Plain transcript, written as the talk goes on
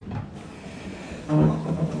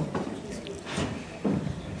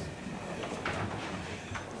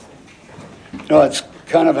It's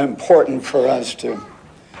kind of important for us to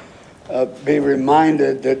be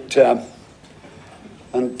reminded that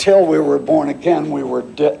until we were born again, we were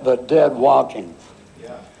the dead walking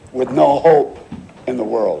with no hope in the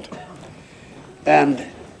world. And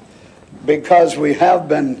because we have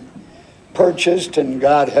been purchased and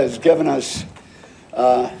God has given us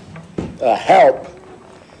help,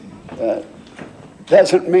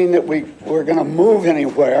 doesn't mean that we're going to move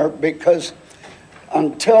anywhere, because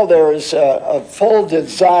until there is a full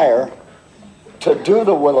desire to do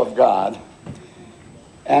the will of God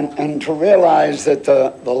and to realize that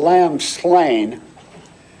the lamb slain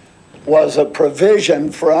was a provision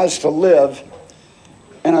for us to live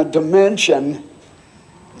in a dimension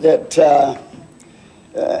that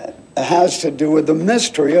has to do with the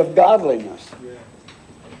mystery of godliness.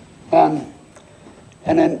 And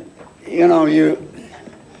then,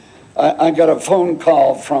 I got a phone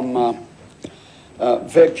call from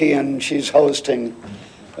Vicki, and she's hosting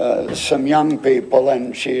some young people,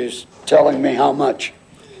 and she's telling me how much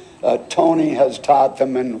Tony has taught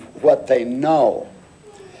them and what they know.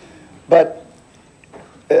 But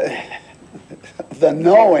the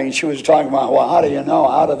knowing, she was talking about, well, how do you know?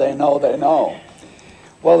 How do they know they know?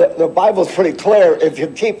 Well, the Bible's pretty clear. If you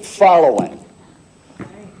keep following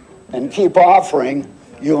and keep offering,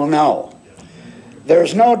 you'll know.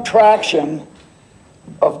 There's no traction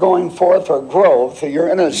of going forth or growth. You're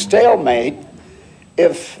in a stalemate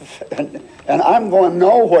and I'm going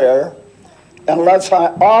nowhere unless I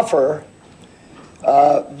offer,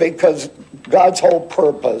 because God's whole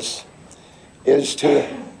purpose is to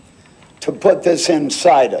put this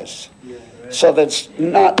inside us. So that's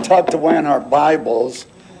not tucked away in our Bibles,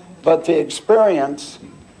 but the experience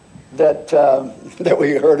that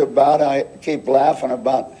we heard about. I keep laughing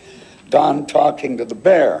about Don talking to the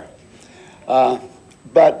bear.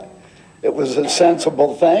 But it was a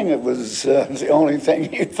sensible thing. It was the only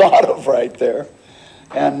thing he thought of right there.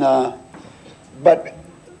 And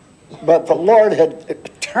but the Lord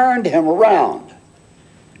had turned him around.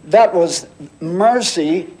 That was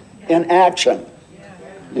mercy in action,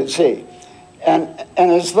 you see. And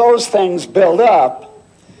as those things build up,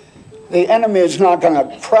 the enemy is not going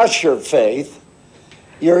to crush your faith.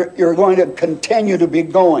 You're going to continue to be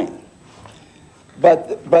going.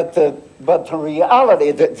 But the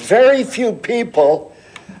reality that very few people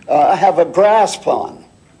have a grasp on,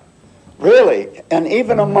 really, and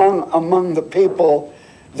even among the people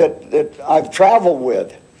that I've traveled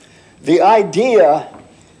with, the idea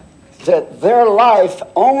that their life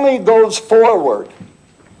only goes forward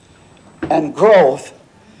and growth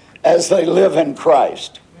as they live in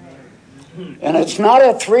Christ. And it's not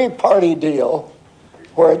a three-party deal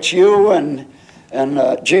where it's you and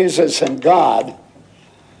Jesus and God.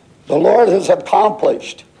 The Lord has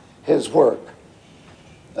accomplished his work.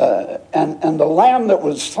 And the lamb that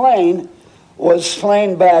was slain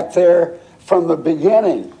back there from the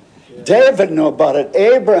beginning. David knew about it,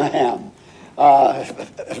 Abraham,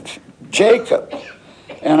 Jacob.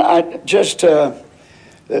 And I just,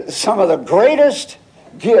 some of the greatest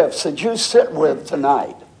gifts that you sit with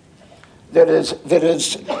tonight that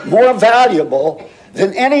is more valuable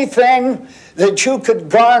than anything that you could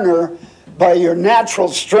garner by your natural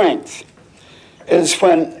strength is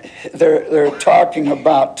when they're talking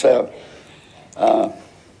about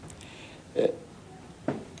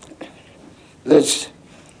this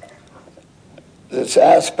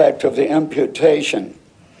aspect of the imputation,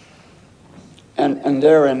 and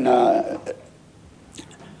they're in the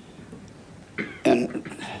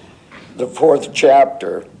 4th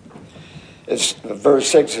chapter. It's verse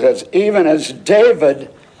 6. It says, even as David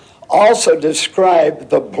also described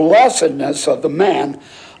the blessedness of the man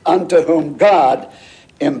unto whom God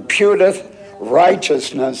imputeth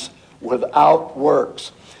righteousness without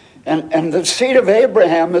works. And the seed of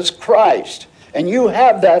Abraham is Christ. And you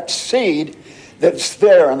have that seed that's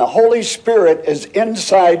there, and the Holy Spirit is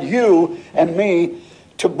inside you and me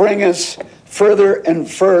to bring us further and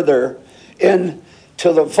further into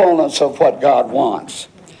the fullness of what God wants.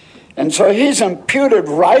 And so he's imputed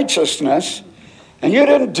righteousness, and you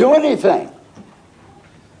didn't do anything.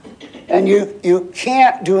 And you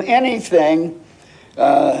can't do anything.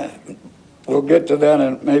 We'll get to that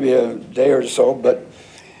in maybe a day or so, but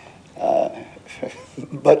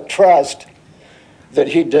trust that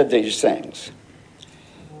he did these things.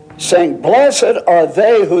 Saying, blessed are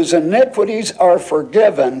they whose iniquities are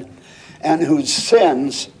forgiven and whose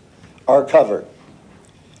sins are covered.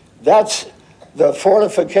 That's the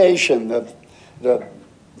fortification, the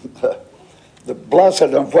blessed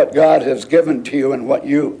of what God has given to you and what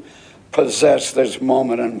you possess this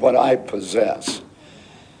moment and what I possess.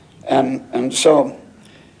 And so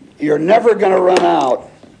you're never going to run out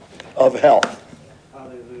of health.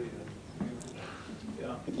 Hallelujah.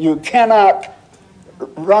 Yeah. You cannot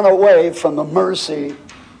run away from the mercy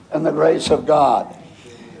and the grace of God.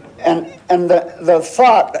 And the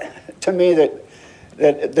thought to me that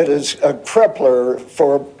is a crippler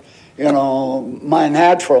for, my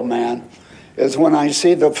natural man is when I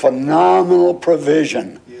see the phenomenal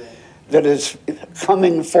provision that is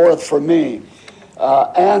coming forth for me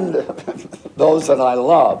and those that I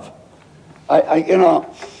love.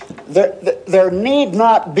 There need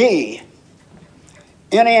not be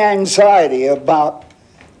any anxiety about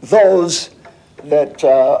those that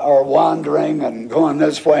are wandering and going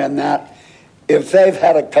this way and that if they've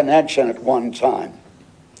had a connection at one time.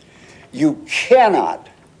 You cannot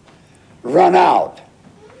run out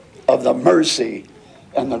of the mercy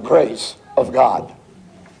and the grace of God.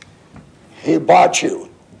 He bought you,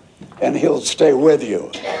 and he'll stay with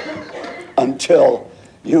you until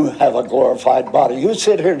you have a glorified body. You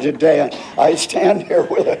sit here today, and I stand here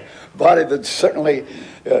with a body that's certainly,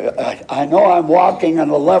 I know I'm walking in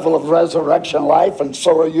a level of resurrection life, and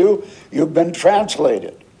so are you. You've been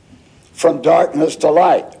translated from darkness to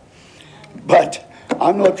light. But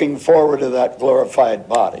I'm looking forward to that glorified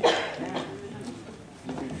body.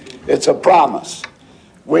 It's a promise.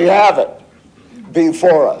 We have it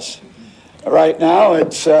before us. Right now,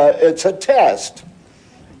 it's a test.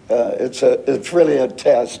 It's really a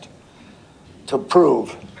test to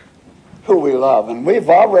prove who we love. And we've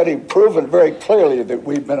already proven very clearly that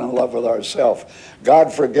we've been in love with ourselves.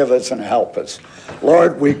 God forgive us and help us.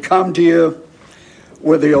 Lord, we come to you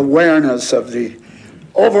with the awareness of the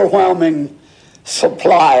overwhelming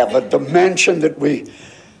supply of a dimension that we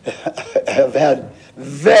have had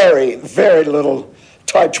very, very little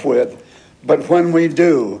touch with. But when we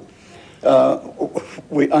do,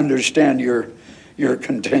 we understand your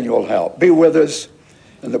continual help. Be with us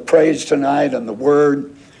in the praise tonight and the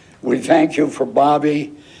word. We thank you for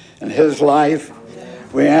Bobby and his life.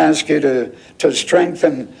 We ask you to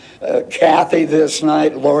strengthen Kathy this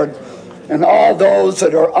night, Lord, and all those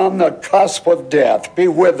that are on the cusp of death. Be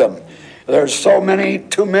with them. There's so many,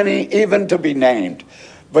 too many even to be named.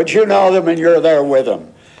 But you know them and you're there with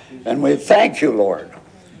them. And we thank you, Lord,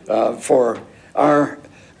 for our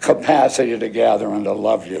capacity to gather and to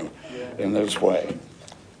love you in this way.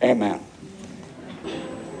 Amen.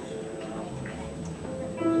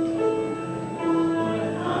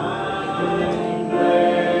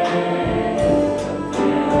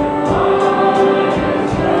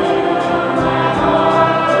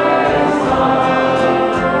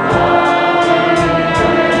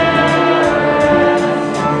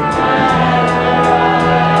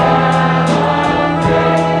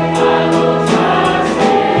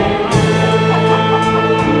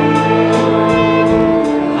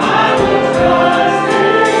 I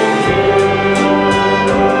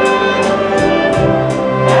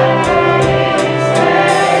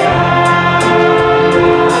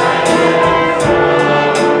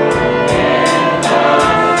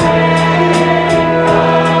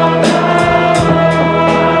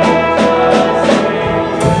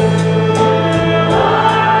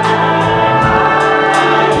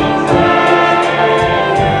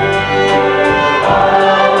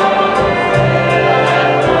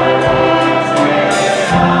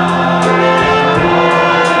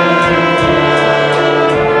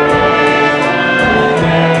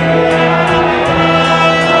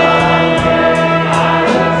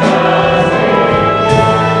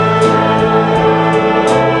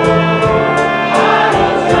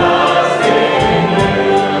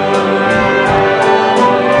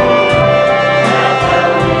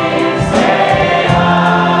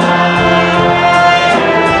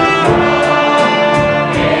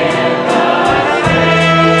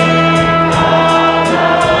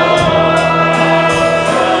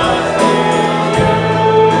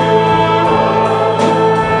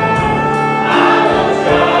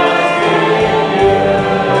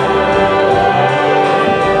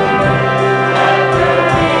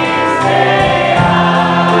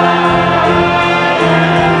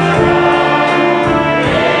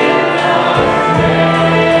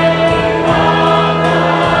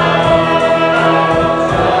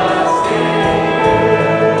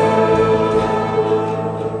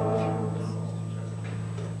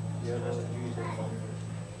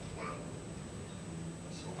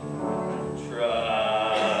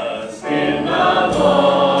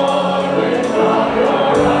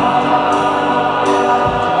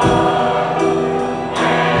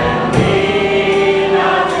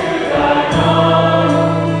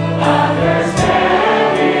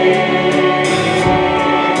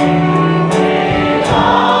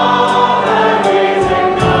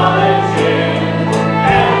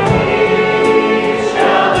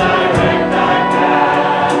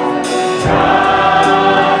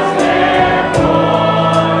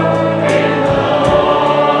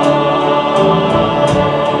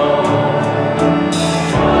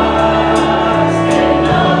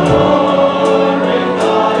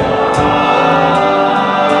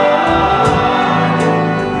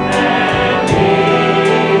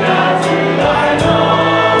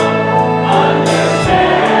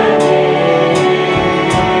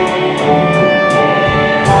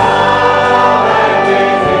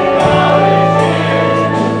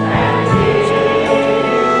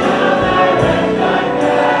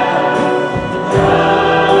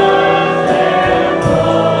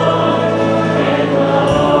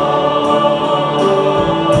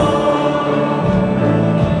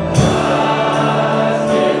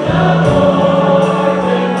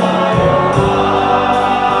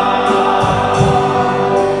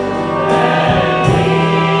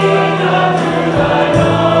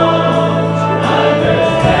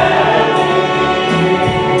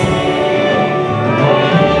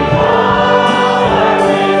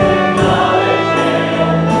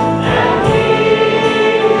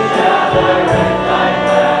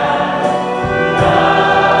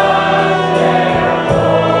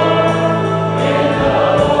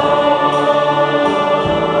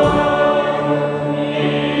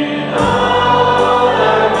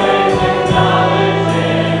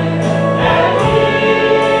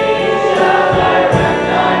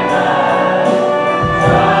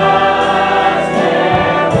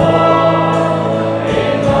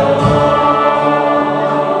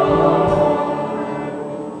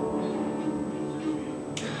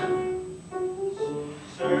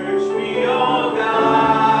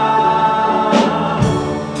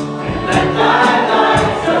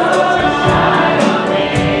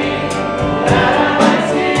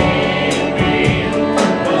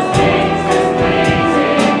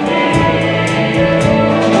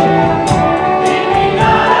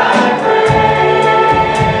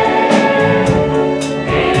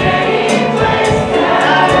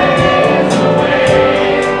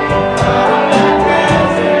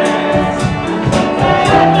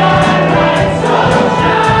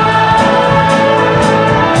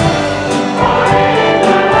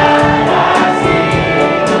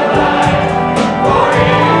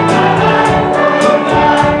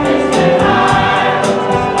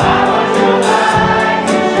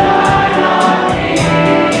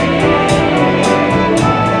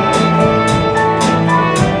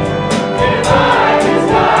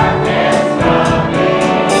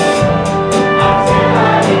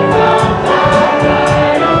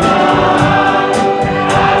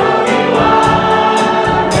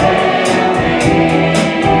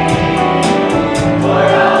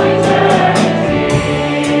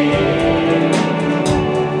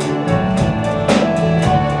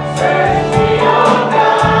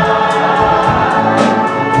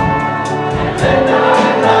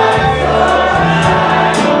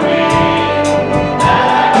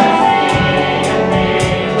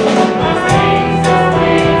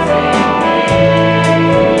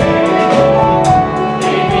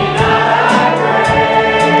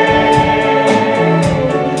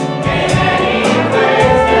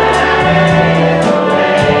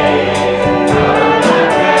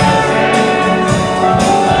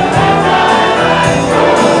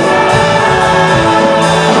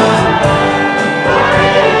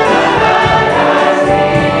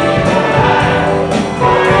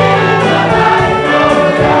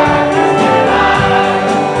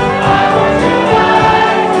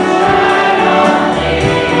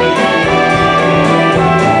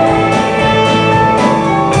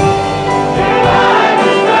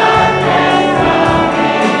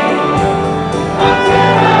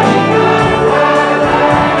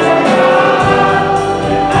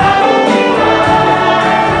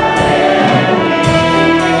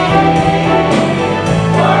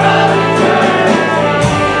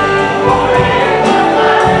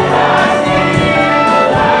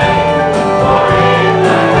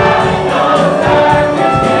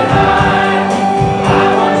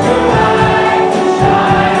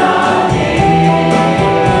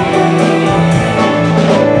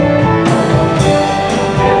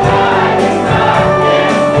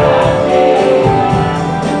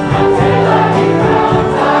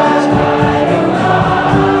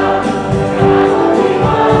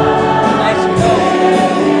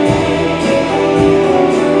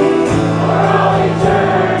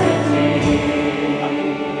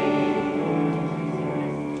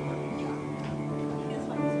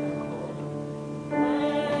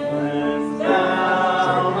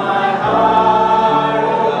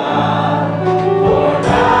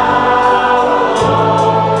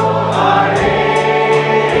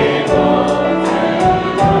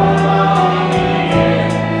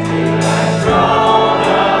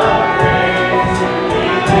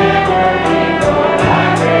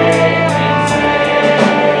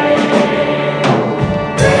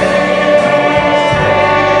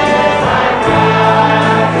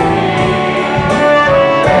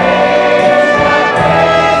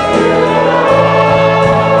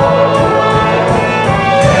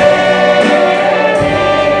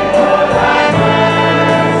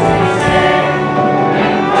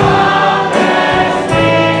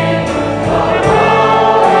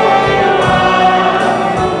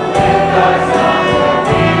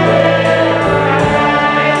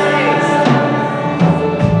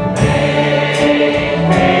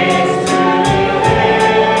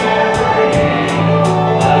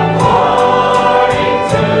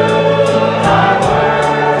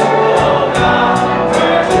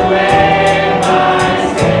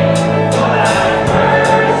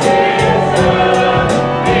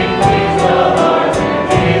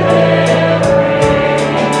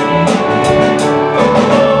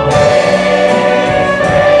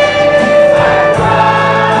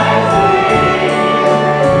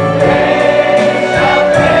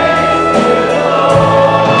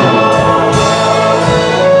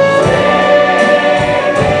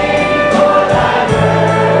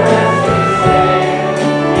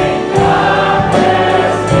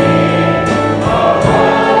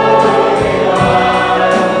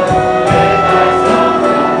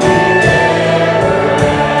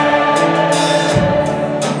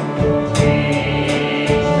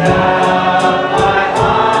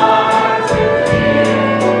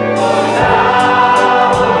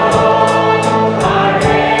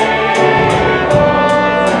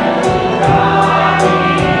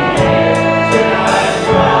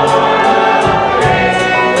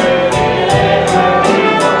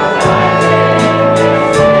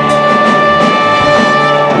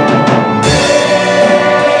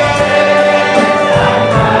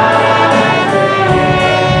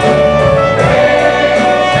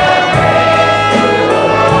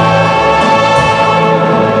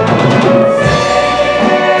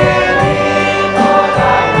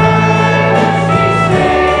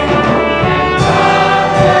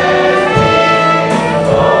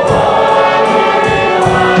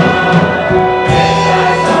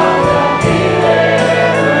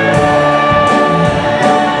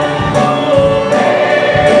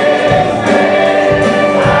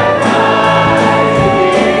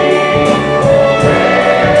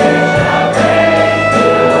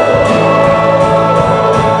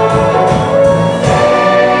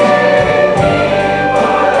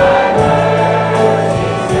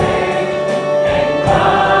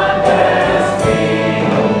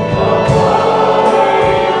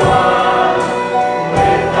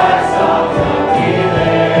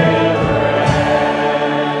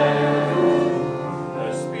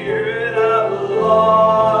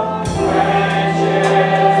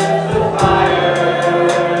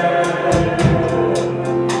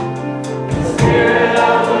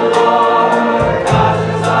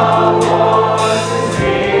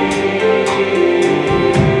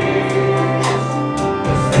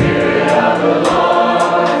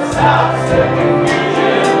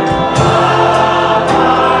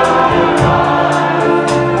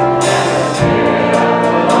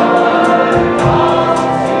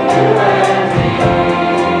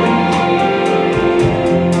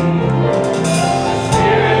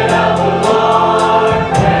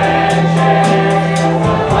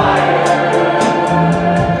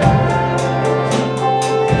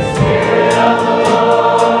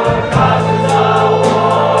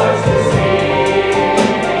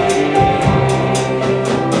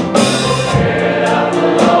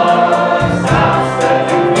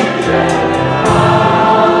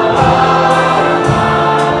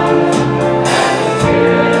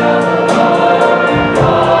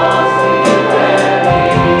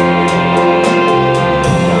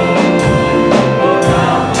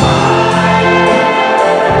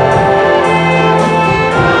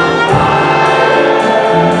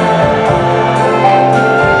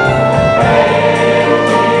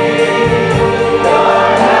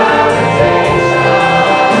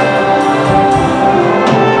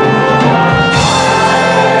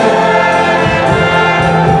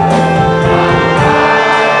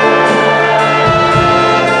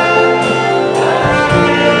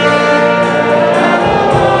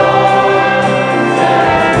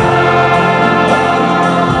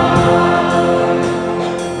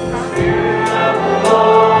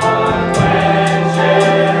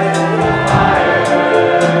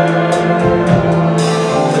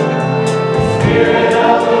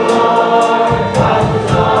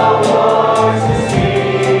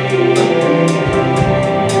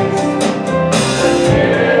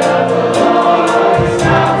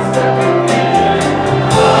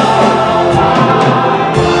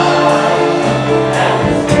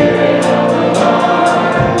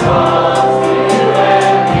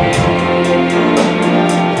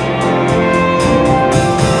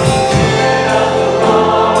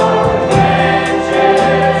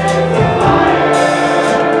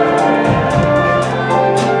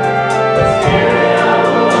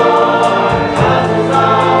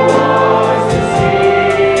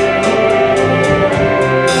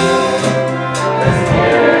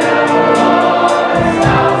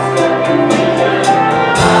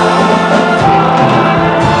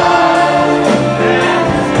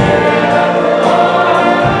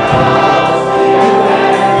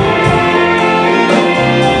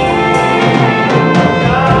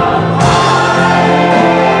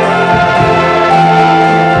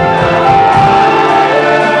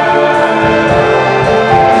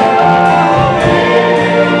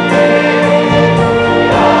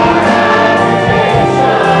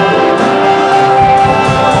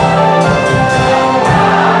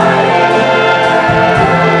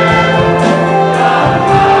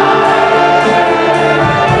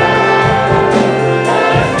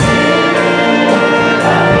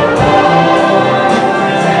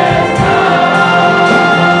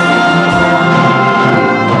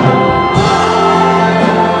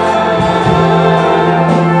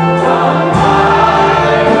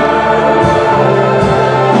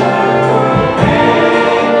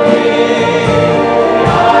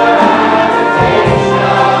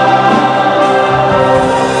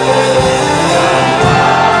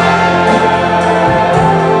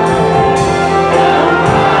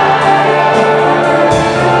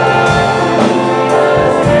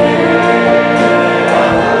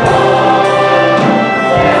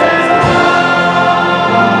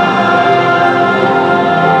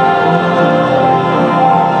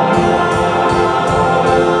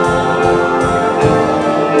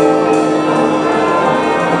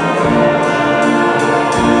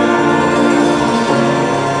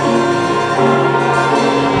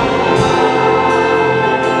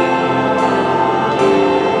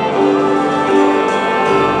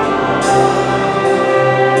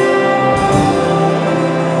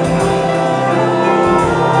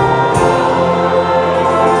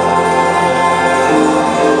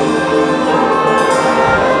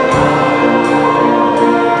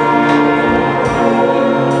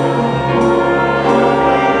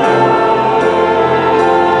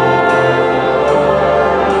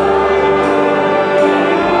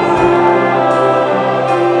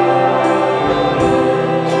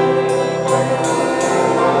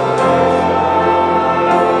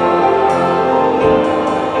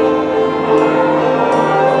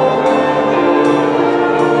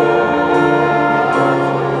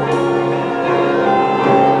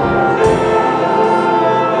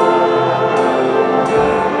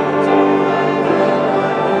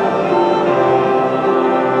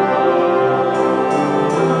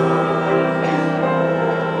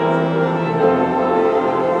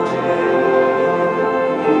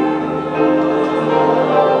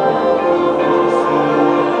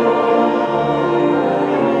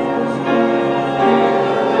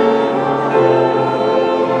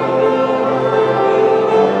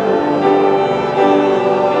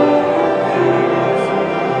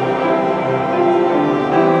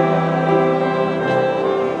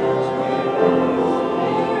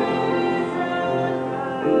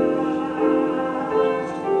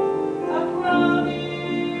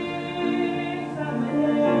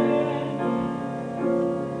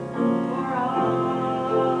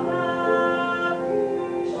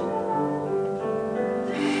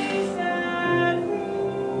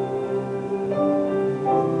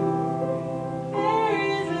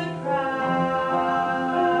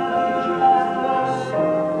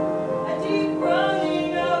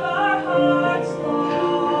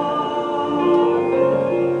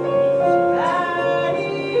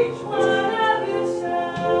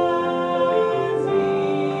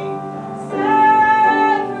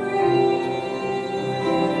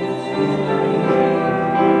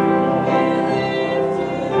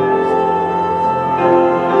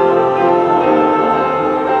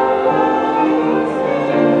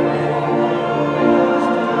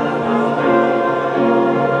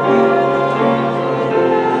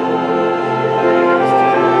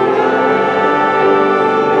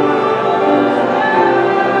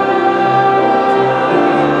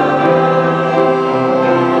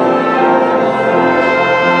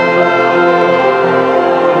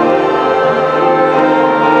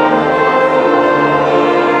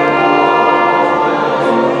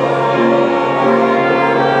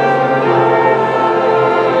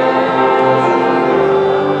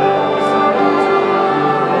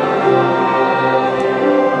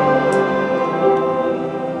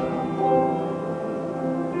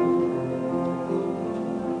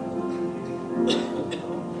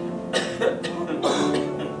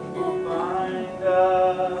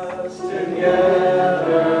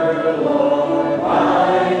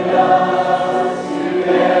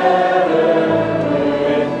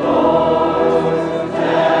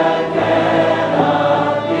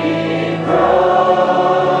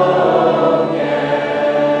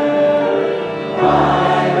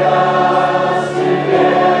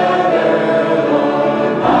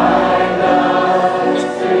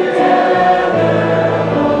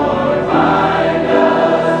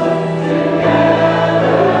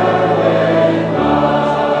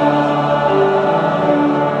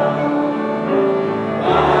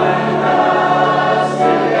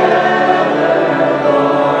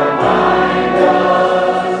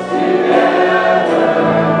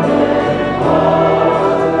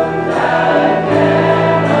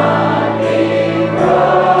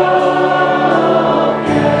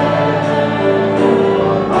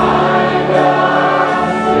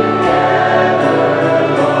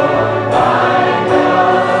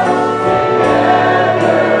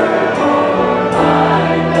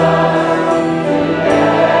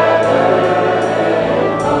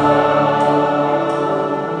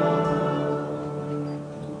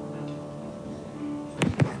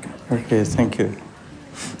Okay, thank you.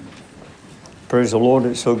 Praise the Lord.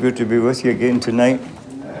 It's so good to be with you again tonight.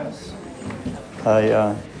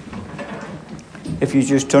 If you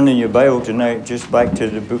just turn in your Bible tonight, just back to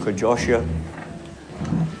the book of Joshua.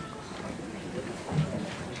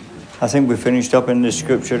 I think we finished up in the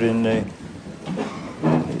scripture in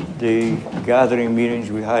the gathering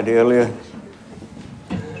meetings we had earlier.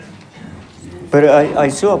 But I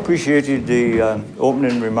so appreciated the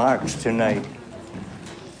opening remarks tonight.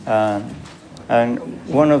 And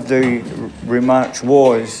one of the remarks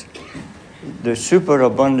was the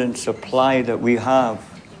superabundant supply that we have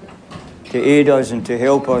to aid us and to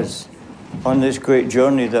help us on this great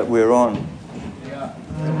journey that we're on.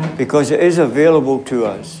 Because it is available to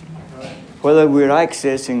us. Whether we're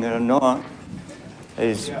accessing it or not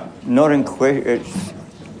is not in question.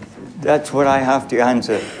 That's what I have to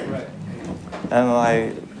answer.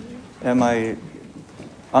 Am I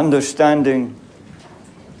understanding?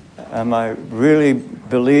 Am I really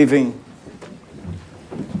believing?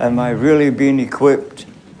 Am I really being equipped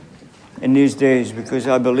in these days? Because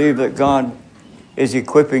I believe that God is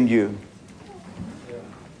equipping you.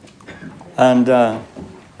 And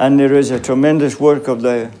there is a tremendous work of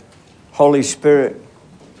the Holy Spirit.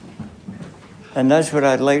 And that's what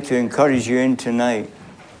I'd like to encourage you in tonight.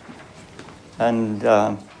 And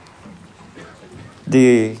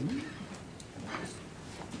the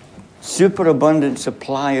superabundant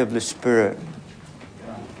supply of the Spirit.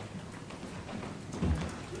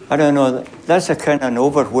 I don't know, that's a kind of an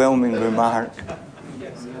overwhelming remark.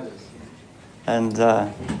 And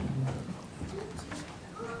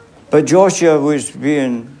but Joshua was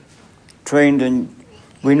being trained, and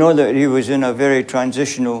we know that he was in a very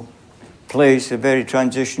transitional place, a very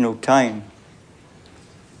transitional time.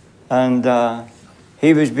 And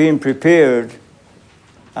he was being prepared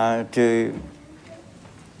to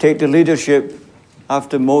take the leadership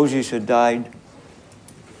after Moses had died.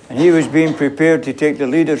 And he was being prepared to take the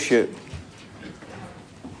leadership.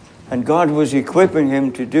 And God was equipping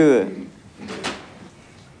him to do it.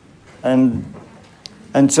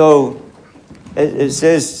 And so it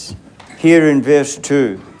says here in verse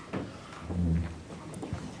 2,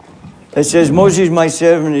 it says, Moses, my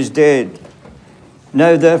servant, is dead.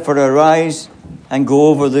 Now therefore arise and go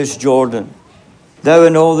over this Jordan, thou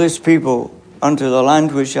and all this people, unto the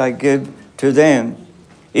land which I give to them,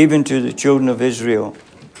 even to the children of Israel.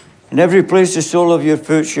 And every place the sole of your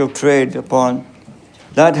foot shall tread upon,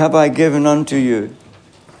 that have I given unto you.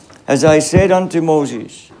 As I said unto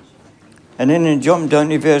Moses. And then jump down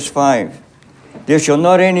to verse 5. There shall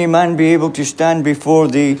not any man be able to stand before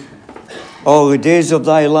thee all the days of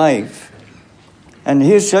thy life. And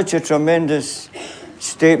here's such a tremendous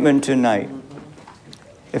statement tonight.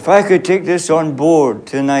 If I could take this on board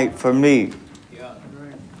tonight for me,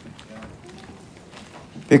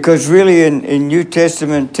 because really in New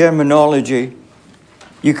Testament terminology,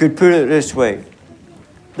 you could put it this way.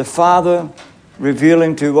 The Father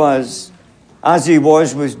revealing to us, as he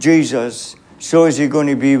was with Jesus, so is he going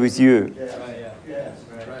to be with you.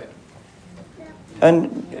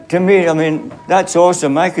 And to me, I mean, that's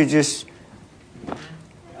awesome. I could just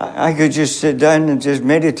sit down and just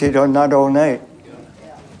meditate on that all night.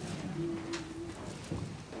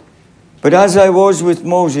 But as I was with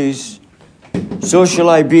Moses, so shall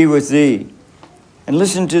I be with thee. And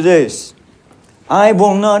listen to this. I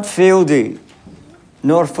will not fail thee,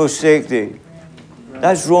 nor forsake thee.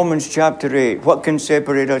 That's Romans chapter 8. What can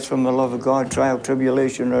separate us from the love of God? Trial,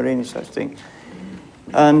 tribulation, or any such thing.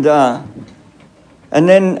 And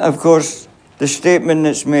then, of course, the statement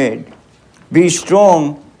that's made. Be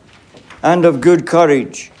strong and of good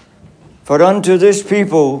courage. For unto this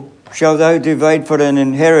people shalt thou divide for an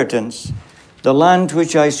inheritance the land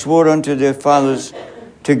which I swore unto their fathers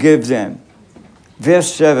to give them.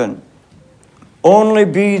 Verse 7. Only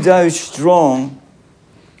be thou strong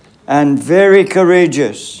and very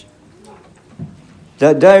courageous,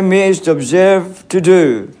 that thou mayest observe to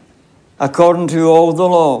do according to all the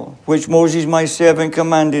law which Moses my servant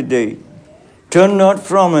commanded thee. Turn not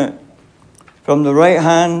from it, from the right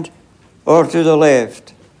hand or to the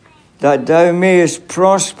left, that thou mayest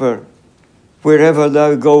prosper wherever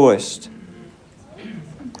thou goest.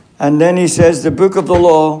 And then he says, the book of the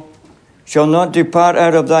law shall not depart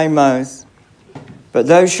out of thy mouth, but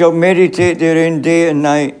thou shalt meditate therein day and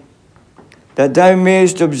night, that thou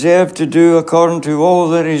mayest observe to do according to all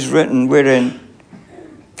that is written wherein.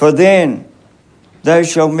 For then thou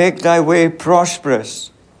shalt make thy way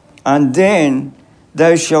prosperous, and then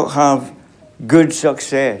thou shalt have good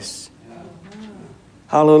success.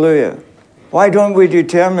 Hallelujah. Why don't we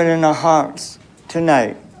determine in our hearts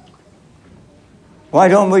tonight? Why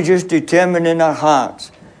don't we just determine in our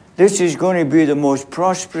hearts this is going to be the most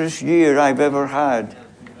prosperous year I've ever had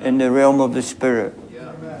in the realm of the Spirit.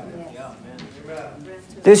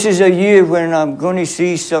 This is a year when I'm going to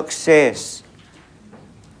see success.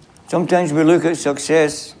 Sometimes we look at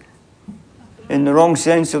success in the wrong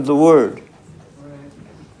sense of the word.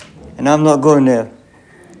 And I'm not going there.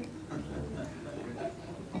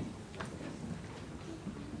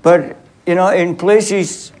 But, you know, in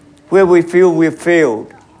places where we feel we've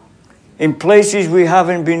failed, in places we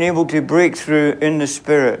haven't been able to break through in the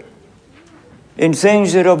Spirit, in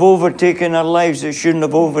things that have overtaken our lives that shouldn't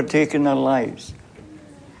have overtaken our lives,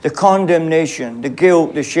 the condemnation, the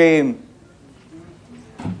guilt, the shame.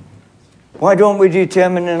 Why don't we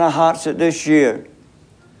determine in our hearts that this year,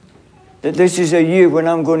 that this is a year when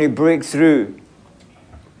I'm going to break through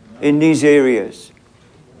in these areas?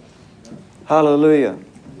 Hallelujah.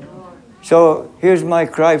 So here's my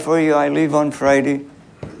cry for you. I leave on Friday.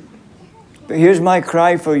 But here's my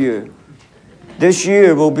cry for you. This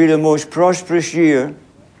year will be the most prosperous year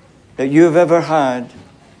that you've ever had,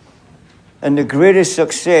 and the greatest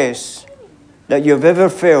success that you've ever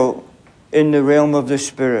felt in the realm of the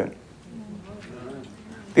Spirit.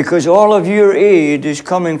 Because all of your aid is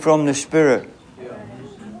coming from the Spirit.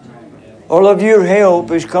 All of your help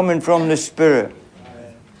is coming from the Spirit.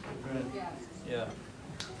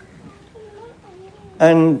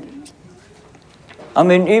 And I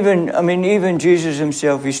mean, even Jesus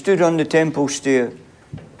himself, he stood on the temple stair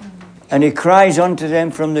and he cries unto them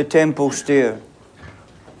from the temple stair.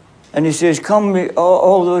 And he says, come,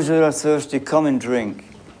 all those that are thirsty, come and drink.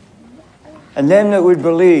 And them that would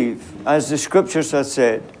believe, as the scriptures have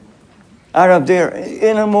said, out of their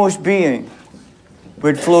innermost being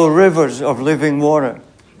would flow rivers of living water.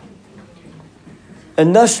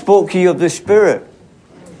 And thus spoke he of the Spirit.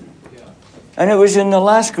 And it was in the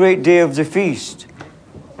last great day of the feast.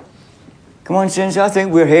 Come on, saints, I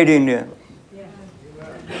think we're heading there.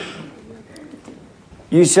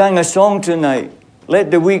 You sang a song tonight.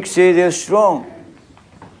 Let the weak say they're strong.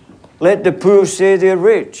 Let the poor say they're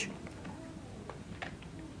rich.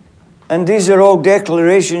 And these are all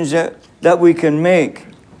declarations that we can make.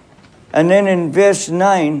 And then in verse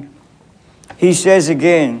 9, he says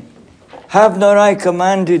again, have not I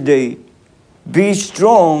commanded thee, be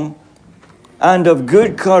strong and of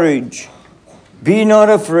good courage. Be not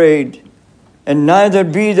afraid, and neither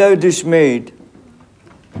be thou dismayed.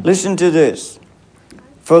 Listen to this.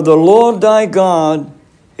 For the Lord thy God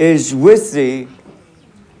is with thee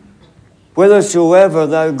whithersoever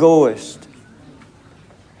thou goest.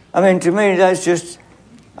 I mean, to me, that's just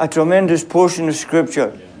a tremendous portion of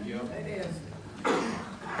Scripture.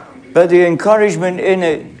 But the encouragement in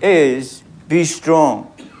it is, be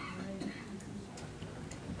strong.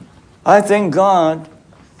 I think God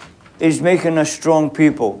is making us strong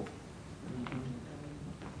people.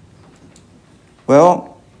 Well,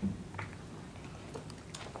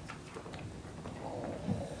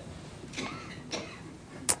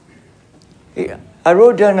 I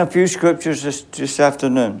wrote down a few scriptures this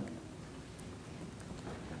afternoon.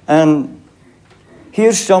 And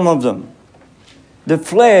here's some of them. The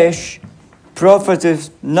flesh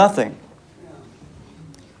profiteth nothing.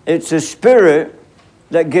 It's the Spirit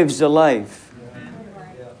that gives the life.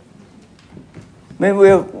 I mean,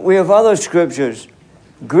 we have other scriptures.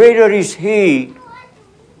 Greater is he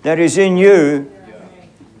that is in you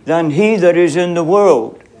than he that is in the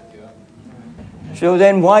world. So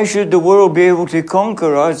then why should the world be able to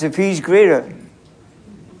conquer us if he's greater?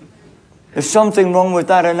 There's something wrong with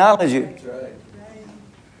that analogy.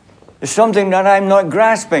 There's something that I'm not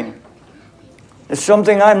grasping. There's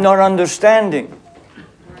something I'm not understanding.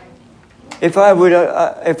 If I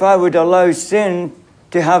would allow sin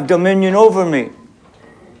to have dominion over me.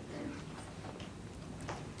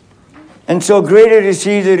 And so greater is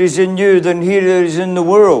he that is in you than he that is in the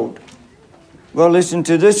world. Well, listen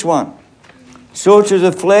to this one. Sow to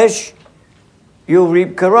the flesh, you'll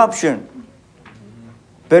reap corruption.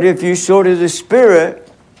 But if you sow to the Spirit,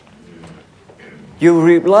 you'll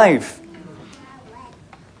reap life.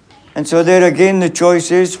 And so there again the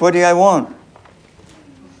choice is, what do I want?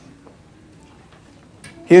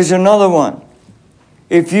 Here's another one.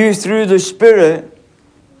 If you through the Spirit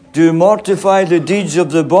do mortify the deeds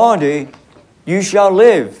of the body, you shall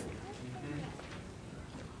live.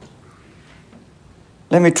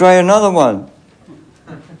 Let me try another one.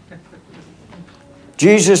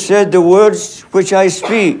 Jesus said, the words which I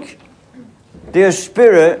speak, they are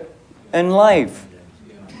spirit and life.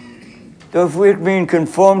 So if we're being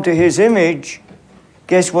conformed to his image,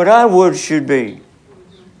 guess what our words should be?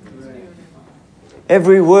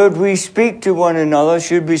 Every word we speak to one another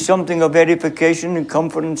should be something of edification and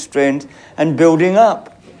comfort and strength and building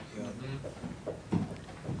up.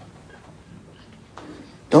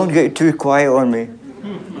 Don't get too quiet on me.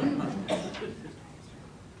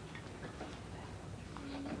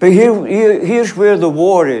 But here's where the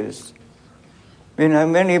war is. I mean, how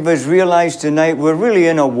many of us realize tonight we're really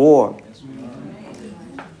in a war?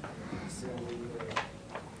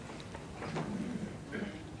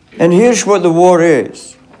 And here's what the war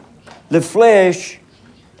is. The flesh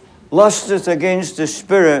lusteth against the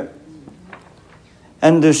spirit,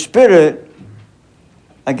 and the spirit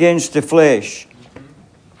against the flesh.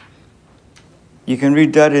 You can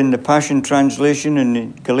read that in the Passion Translation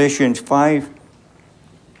in Galatians 5.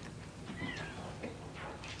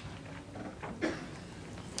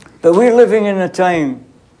 But we're living in a time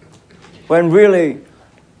when really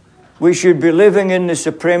we should be living in the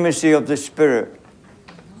supremacy of the Spirit.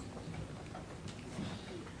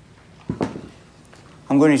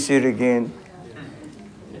 I'm going to say it again.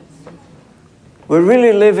 We're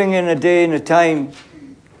really living in a day and a time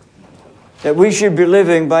that we should be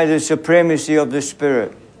living by the supremacy of the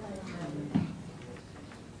Spirit.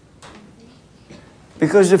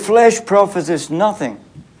 Because the flesh profiteth nothing.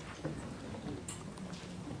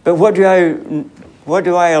 But what do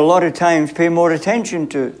I a lot of times pay more attention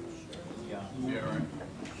to?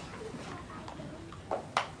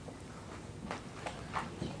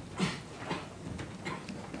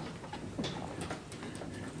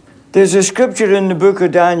 There's a scripture in the book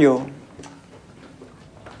of Daniel.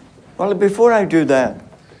 Well, before I do that,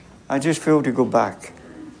 I just feel to go back.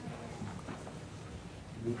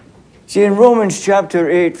 See, in Romans chapter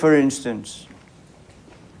 8, for instance,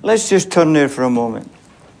 let's just turn there for a moment.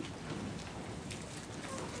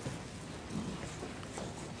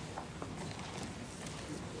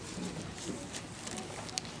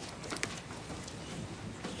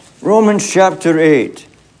 Romans chapter 8.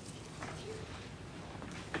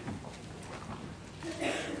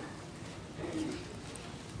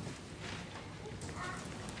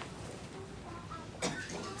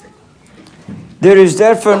 There is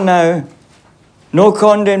therefore now no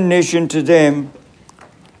condemnation to them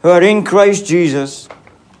who are in Christ Jesus,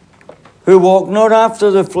 who walk not after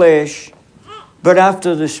the flesh, but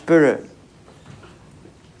after the Spirit.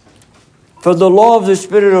 For the law of the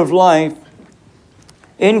Spirit of life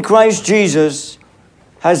in Christ Jesus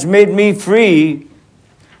has made me free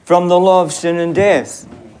from the law of sin and death.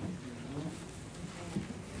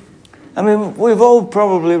 I mean, we've all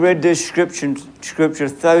probably read this scripture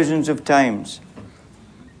thousands of times.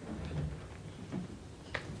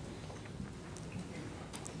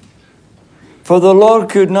 For the Lord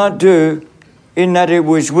could not do, in that it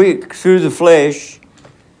was weak through the flesh,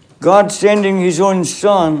 God sending his own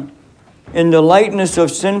Son in the likeness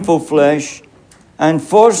of sinful flesh, and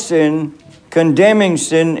for sin, condemning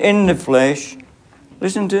sin in the flesh.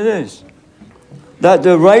 Listen to this. That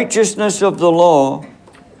the righteousness of the law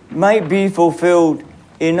might be fulfilled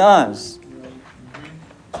in us.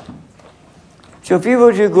 So if you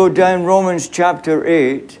were to go down Romans chapter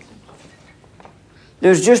 8,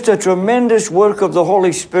 there's just a tremendous work of the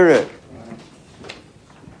Holy Spirit.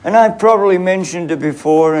 And I've probably mentioned it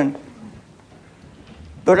before,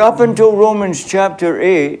 but up until Romans chapter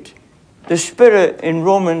 8, the Spirit in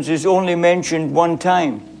Romans is only mentioned one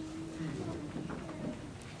time.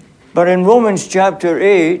 But in Romans chapter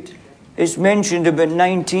 8, it's mentioned about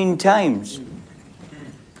 19 times.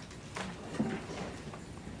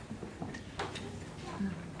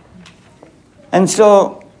 And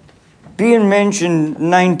so, being mentioned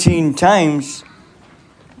 19 times,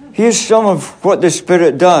 here's some of what the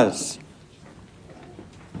Spirit does.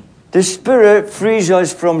 The Spirit frees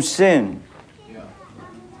us from sin.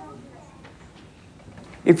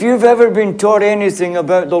 If you've ever been taught anything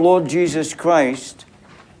about the Lord Jesus Christ,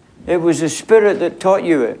 it was the Spirit that taught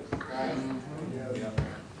you it.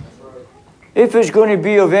 If it's going to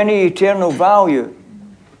be of any eternal value.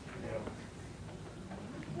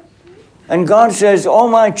 And God says, all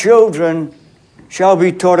my children shall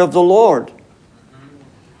be taught of the Lord.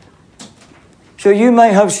 So you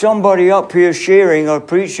might have somebody up here sharing or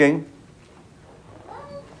preaching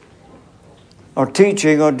or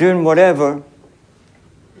teaching or doing whatever,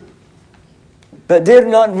 but they're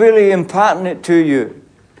not really imparting it to you.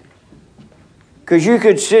 Because you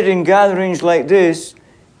could sit in gatherings like this,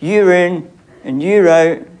 year in and year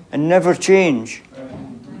out, and never change.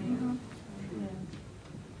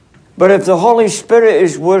 But if the Holy Spirit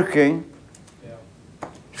is working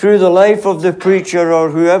through the life of the preacher or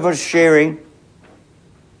whoever's sharing,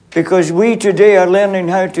 because we today are learning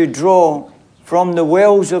how to draw from the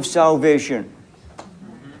wells of salvation.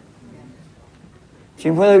 See,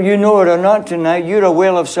 whether you know it or not tonight, you're a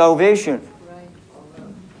well of salvation.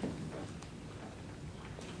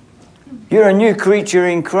 You're a new creature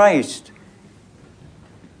in Christ.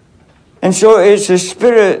 And so it's the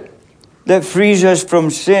Spirit that frees us from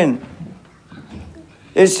sin.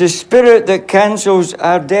 It's the Spirit that cancels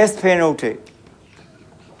our death penalty.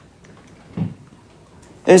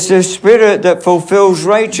 It's the Spirit that fulfills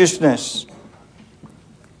righteousness.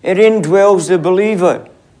 It indwells the believer.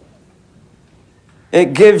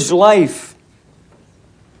 It gives life.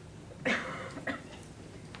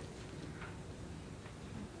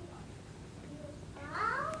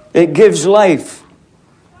 It gives life.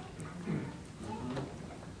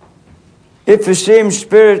 If the same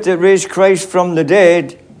Spirit that raised Christ from the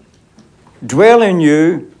dead dwell in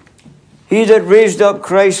you, he that raised up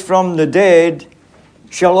Christ from the dead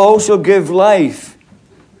shall also give life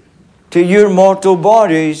to your mortal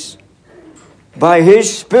bodies by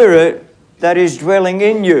his Spirit that is dwelling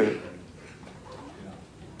in you.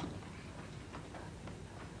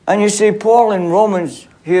 And you see, Paul in Romans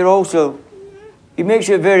here also, he makes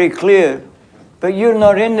it very clear, but you're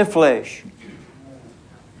not in the flesh.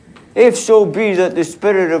 If so be that the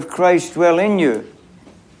Spirit of Christ dwell in you.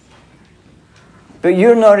 But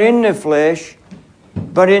you're not in the flesh,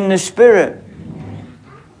 but in the Spirit.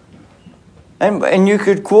 And you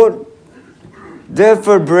could quote,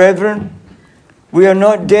 therefore, brethren, we are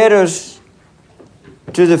not debtors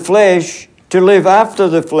to the flesh to live after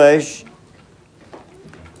the flesh.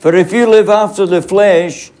 For if you live after the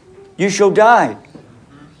flesh, you shall die.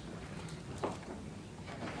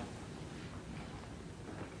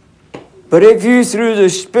 But if you through the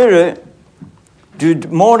Spirit do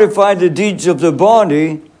mortify the deeds of the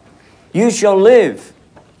body, you shall live.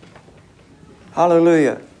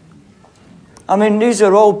 Hallelujah. I mean, these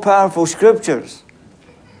are all powerful scriptures,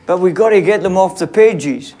 but we've got to get them off the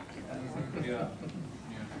pages.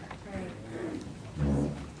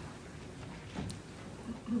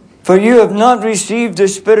 For you have not received the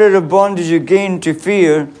spirit of bondage again to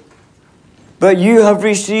fear, but you have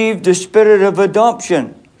received the Spirit of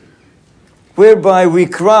adoption, whereby we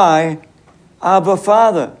cry, Abba,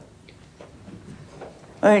 Father.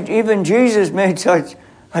 I mean, even Jesus made such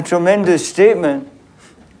a tremendous statement.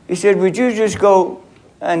 He said, would you just go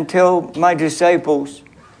and tell my disciples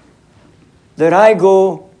that I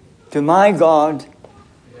go to my God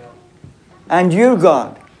and your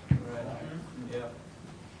God?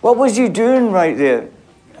 What was he doing right there?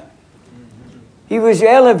 He was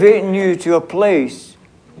elevating you to a place.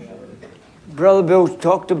 Brother Bill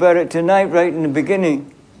talked about it tonight right in the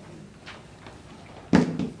beginning,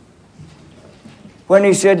 when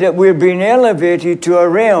he said that we're being elevated to a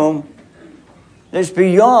realm that's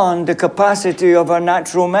beyond the capacity of our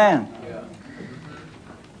natural man.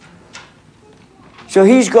 So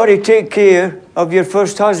he's got to take care of your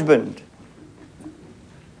first husband.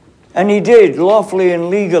 And he did, lawfully and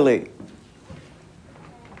legally.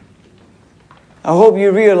 I hope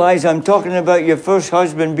you realize I'm talking about your first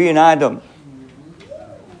husband being Adam.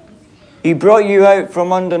 He brought you out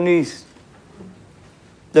from underneath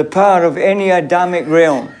the power of any Adamic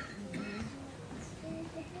realm.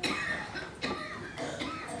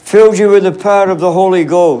 Filled you with the power of the Holy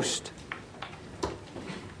Ghost.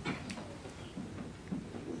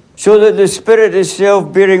 So that the Spirit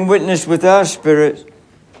itself bearing witness with our spirit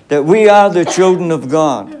that we are the children of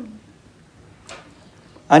God.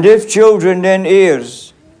 And if children, then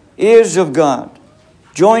heirs, heirs of God,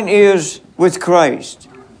 joint heirs with Christ.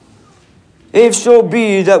 If so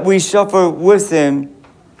be that we suffer with him,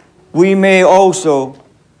 we may also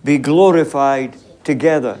be glorified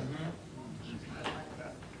together.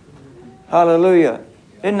 Hallelujah.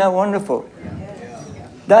 Isn't that wonderful?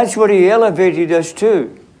 That's what he elevated us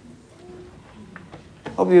to.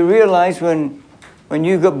 Hope you realize when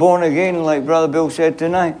you got born again, like Brother Bill said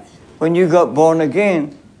tonight, when you got born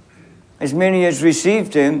again, as many as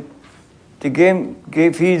received him, to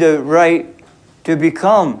gave he the right to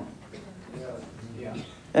become.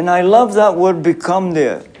 And I love that word become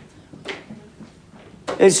there.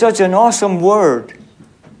 It's such an awesome word.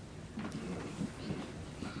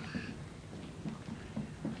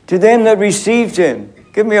 To them that received him.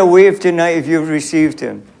 Give me a wave tonight if you've received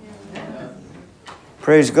him.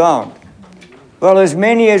 Praise God. Well, as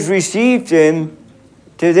many as received him,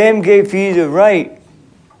 to them gave he the right,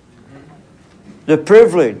 the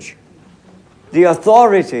privilege, the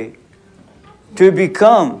authority to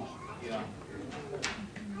become.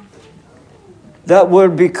 That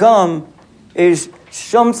word become is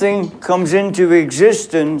something comes into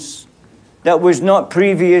existence that was not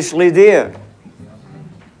previously there.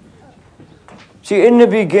 See, in the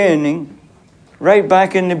beginning, right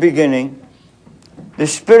back in the beginning, the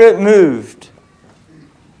Spirit moved.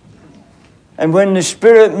 And when the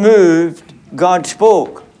Spirit moved, God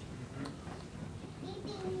spoke.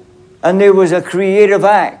 And there was a creative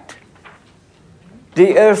act.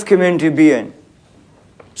 the earth came into being.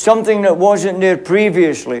 Something that wasn't there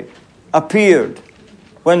previously appeared.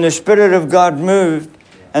 When the Spirit of God moved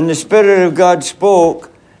and the Spirit of God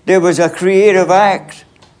spoke, there was a creative act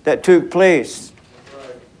that took place.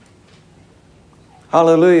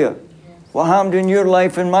 Hallelujah. What happened in your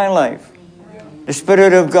life and my life? The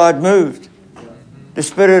Spirit of God moved. The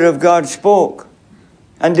Spirit of God spoke.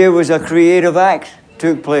 And there was a creative act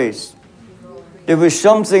took place. There was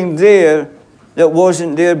something there that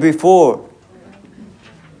wasn't there before.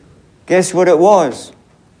 Guess what it was?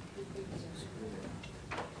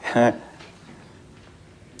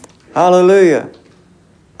 Hallelujah.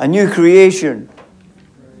 A new creation.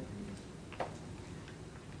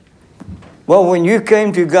 Well, when you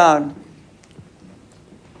came to God,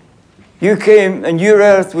 you came and your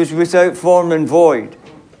earth was without form and void.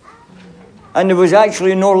 And there was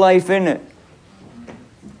actually no life in it.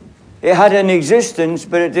 It had an existence,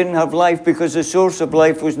 but it didn't have life because the source of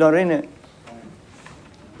life was not in it.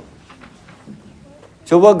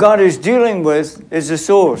 So what God is dealing with is the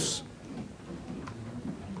source.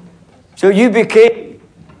 So you became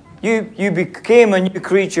a new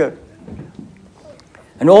creature.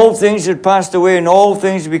 And all things had passed away and all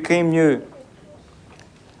things became new.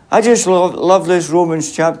 I just love this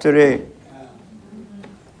Romans chapter 8.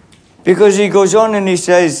 Because he goes on and he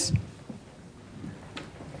says,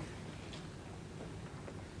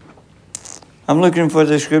 I'm looking for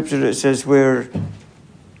the scripture that says where,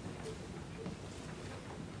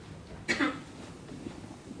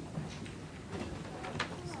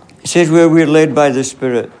 it says where we're led by the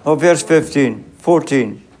Spirit. Oh, verse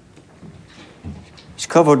 14. It's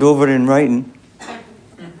covered over in writing.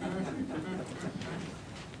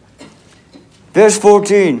 Verse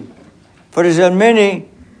 14. For as many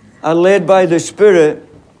are led by the Spirit,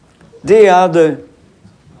 they are the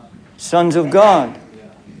sons of God.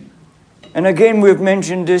 And again, we've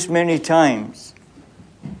mentioned this many times.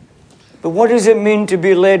 But what does it mean to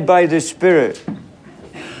be led by the Spirit?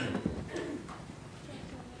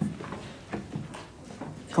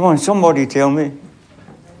 Come on, somebody tell me.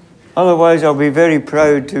 Otherwise, I'll be very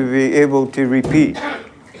proud to be able to repeat.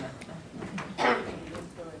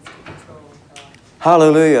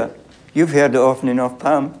 Hallelujah. You've heard it often enough,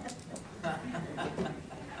 Pam.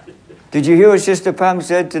 Did you hear what Sister Pam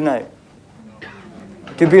said tonight?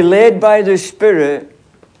 To be led by the Spirit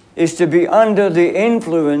is to be under the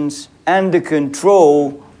influence and the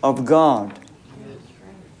control of God.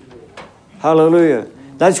 Hallelujah.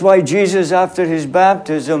 That's why Jesus, after his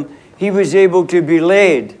baptism, he was able to be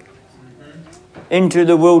led into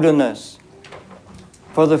the wilderness.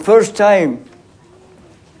 For the first time,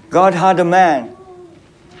 God had a man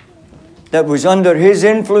that was under his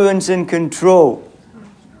influence and control,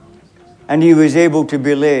 and he was able to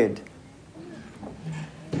be led.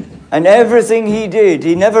 And everything he did,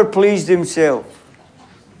 he never pleased himself.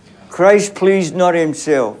 Christ pleased not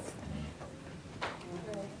himself.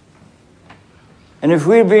 And if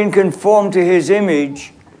we're being conformed to his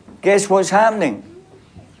image, guess what's happening?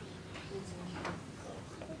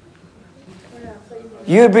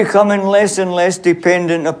 You're becoming less and less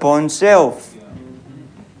dependent upon self.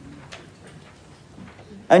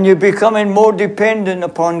 And you're becoming more dependent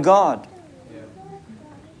upon God.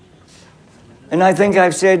 And I think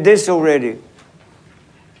I've said this already.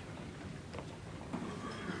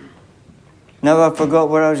 Now I forgot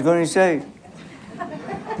what I was going to say.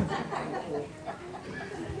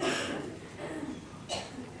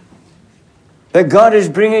 That God is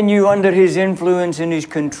bringing you under his influence and his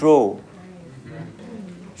control,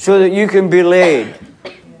 so that you can be led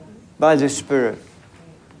by the Spirit.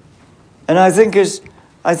 And I think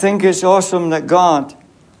it's awesome that God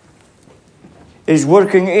is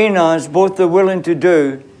working in us both the willing to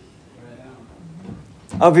do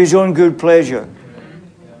of his own good pleasure.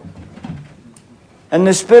 And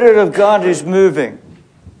the Spirit of God is moving.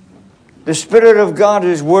 The Spirit of God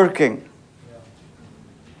is working.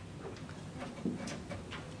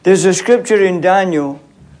 There's a scripture in Daniel,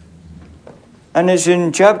 and it's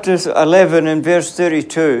in chapter 11 and verse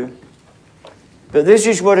 32. But this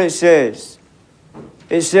is what it says.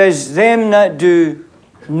 It says, them that do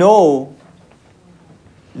know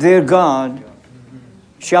their God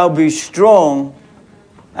shall be strong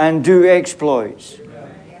and do exploits.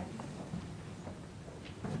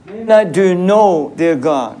 Them that do know their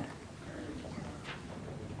God.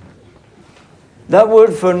 That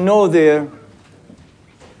word for know there,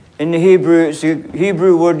 in the Hebrew, it's the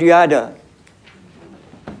Hebrew word yada.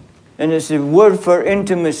 And it's a word for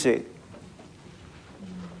intimacy.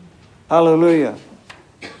 Hallelujah.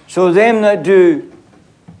 So them that do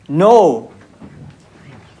know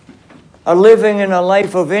are living in a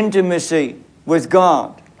life of intimacy with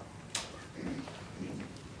God.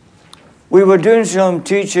 We were doing some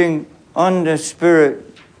teaching on the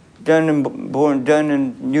Spirit down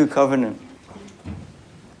in New Covenant.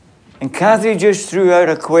 And Kathy just threw out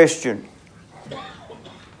a question.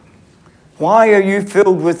 Why are you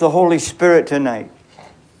filled with the Holy Spirit tonight?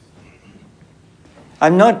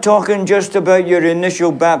 I'm not talking just about your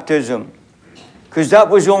initial baptism, because that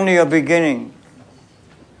was only a beginning.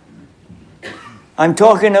 I'm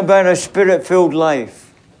talking about a Spirit-filled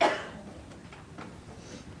life.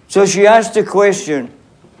 So she asked the question,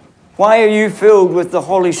 why are you filled with the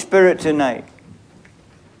Holy Spirit tonight?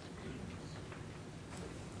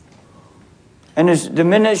 And the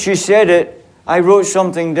minute she said it, I wrote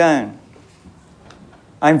something down.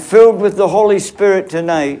 I'm filled with the Holy Spirit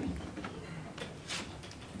tonight.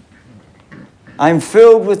 I'm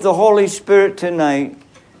filled with the Holy Spirit tonight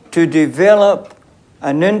to develop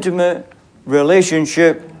an intimate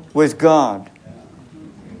relationship with God.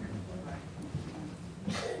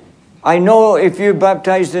 I know if you're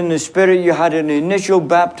baptized in the Spirit, you had an initial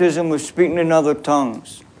baptism with speaking in other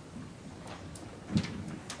tongues.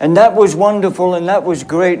 And that was wonderful, and that was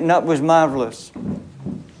great, and that was marvelous.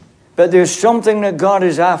 But there's something that God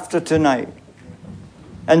is after tonight.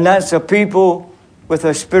 And that's a people with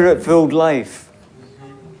a Spirit-filled life.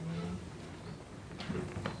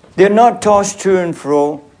 They're not tossed to and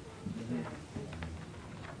fro,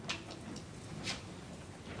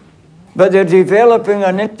 but they're developing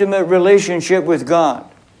an intimate relationship with God.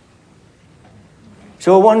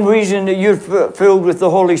 So one reason that you're filled with the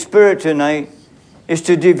Holy Spirit tonight is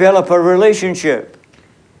to develop a relationship.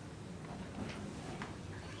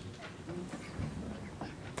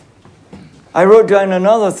 I wrote down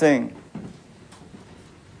another thing.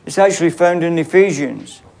 It's actually found in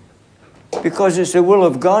Ephesians, because it's the will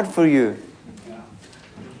of God for you.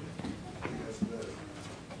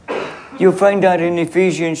 You'll find that in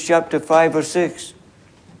Ephesians chapter 5 or 6.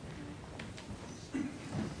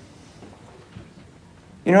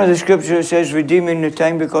 You know the scripture that says, redeeming the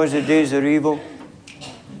time because the days are evil?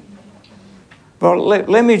 Well,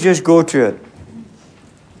 let me just go to it.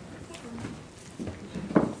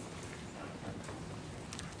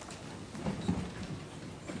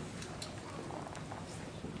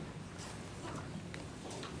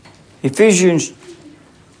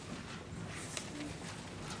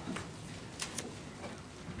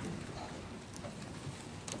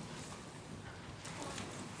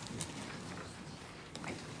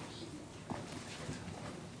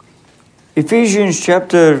 Ephesians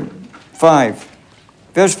chapter 5,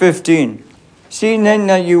 verse 15. Seeing then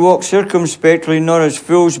that you walk circumspectly, not as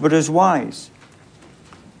fools, but as wise,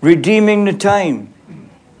 redeeming the time,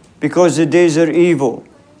 because the days are evil.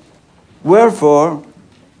 Wherefore,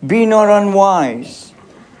 be not unwise,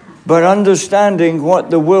 but understanding what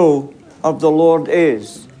the will of the Lord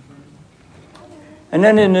is. And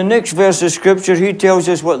then in the next verse of Scripture, he tells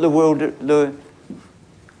us what the will of the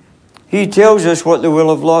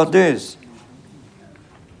Lord is.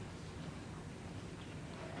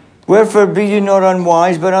 Wherefore be ye not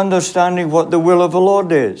unwise, but understanding what the will of the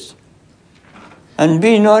Lord is. And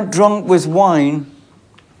be not drunk with wine,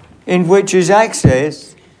 in which is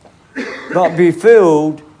excess, but be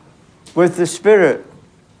filled with the Spirit.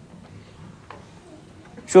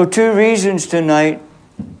 So 2 reasons tonight,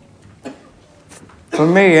 for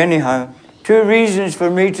me anyhow, 2 reasons for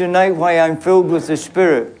me tonight why I'm filled with the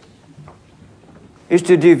Spirit is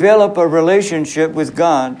to develop a relationship with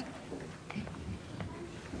God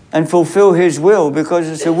and fulfill His will, because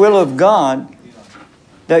it's the will of God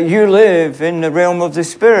that you live in the realm of the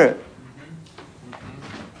Spirit.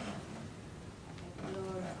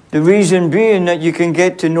 The reason being that you can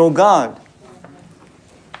get to know God.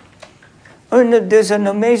 And there's an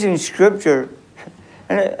amazing scripture,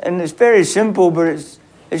 and it's very simple, but it's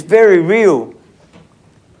very real.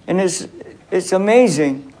 And it's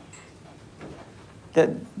amazing that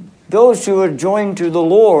those who are joined to the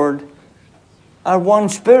Lord are one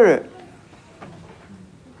spirit.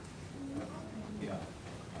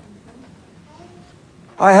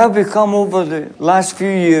 I have become, over the last few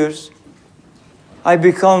years, I've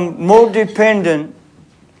become more dependent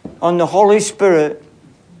on the Holy Spirit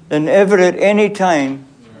than ever at any time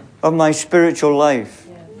of my spiritual life.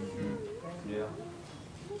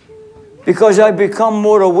 Because I've become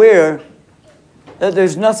more aware that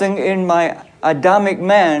there's nothing in my Adamic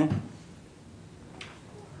man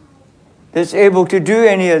that's able to do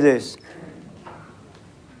any of this.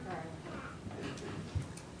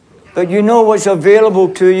 But you know what's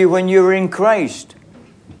available to you when you're in Christ.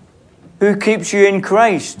 Who keeps you in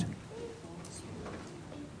Christ?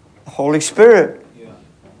 The Holy Spirit.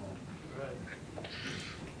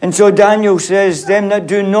 And so Daniel says, them that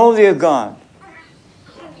do know their God.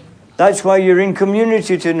 That's why you're in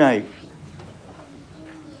community tonight.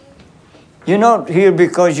 You're not here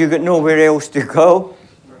because you've got nowhere else to go.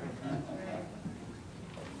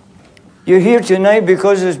 You're here tonight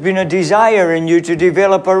because there's been a desire in you to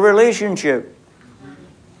develop a relationship.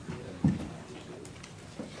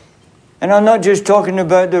 And I'm not just talking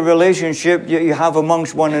about the relationship that you have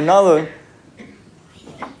amongst one another,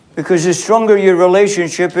 because the stronger your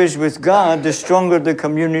relationship is with God, the stronger the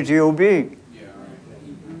community will be.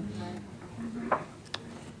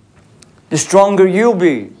 The stronger you'll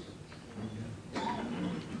be.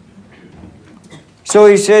 So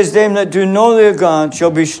he says, them that do know their God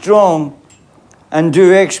shall be strong and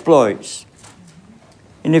do exploits.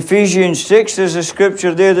 In Ephesians 6, there's a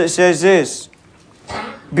scripture there that says this: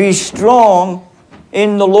 be strong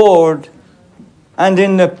in the Lord and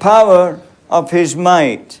in the power of his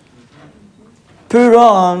might. Put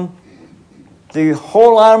on the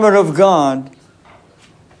whole armor of God,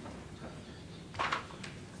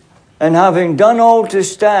 and having done all to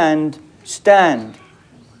stand, stand.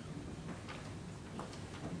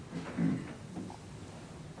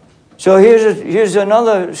 So here's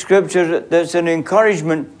another scripture that's an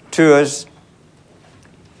encouragement to us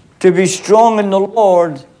to be strong in the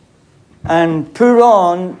Lord and put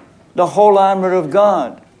on the whole armor of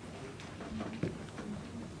God.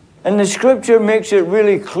 And the scripture makes it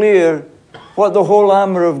really clear what the whole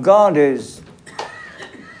armor of God is.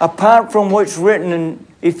 Apart from what's written in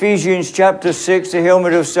Ephesians chapter 6, the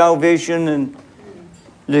helmet of salvation and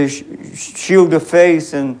the shield of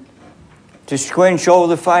faith, and to quench all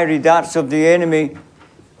the fiery darts of the enemy.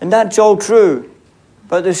 And that's all true.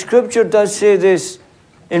 But the scripture does say this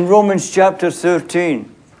in Romans chapter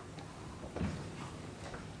 13.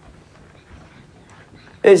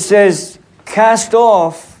 It says, cast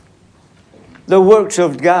off the works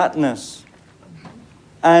of darkness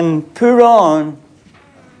and put on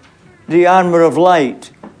the armor of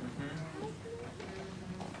light.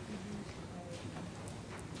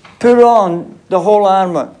 Put on the whole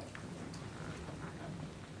armor.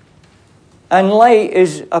 And light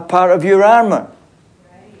is a part of your armor.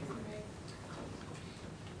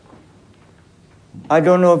 I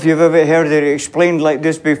don't know if you've ever heard it explained like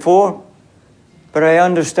this before, but I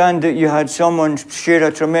understand that you had someone share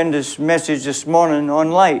a tremendous message this morning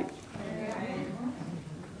on light.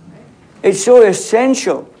 It's so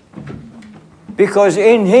essential, because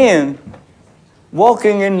in him,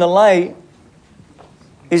 walking in the light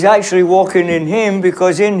is actually walking in him,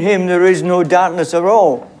 because in him there is no darkness at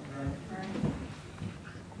all.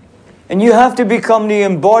 And you have to become the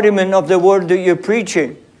embodiment of the word that you're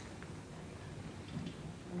preaching.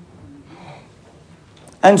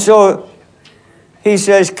 And so he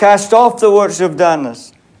says, cast off the works of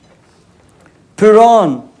darkness. Put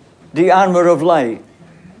on the armor of light.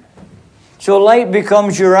 So light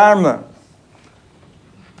becomes your armor.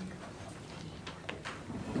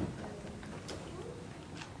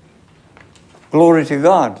 Glory to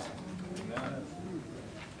God.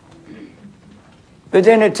 But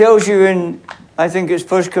then it tells you in, I think it's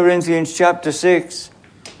 1 Corinthians chapter 6,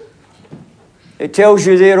 it tells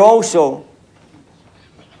you there also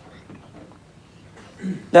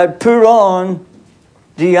that put on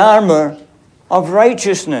the armor of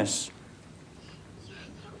righteousness.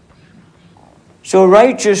 So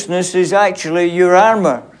righteousness is actually your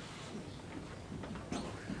armor.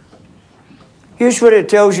 Here's what it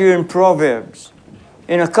tells you in Proverbs,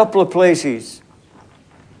 in a couple of places.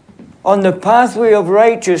 On the pathway of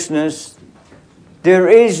righteousness, there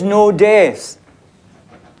is no death.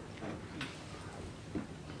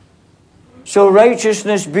 So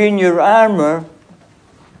righteousness being your armor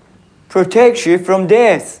protects you from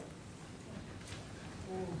death.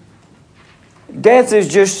 Death is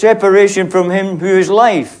just separation from him who is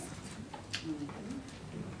life.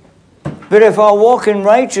 But if I walk in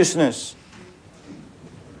righteousness,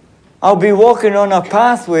 I'll be walking on a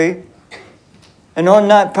pathway, and on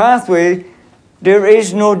that pathway, there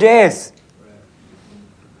is no death.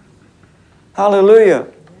 Hallelujah.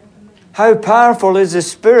 How powerful is the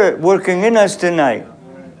Spirit working in us tonight?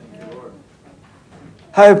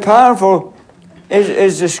 How powerful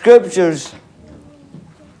is the Scriptures?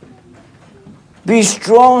 Be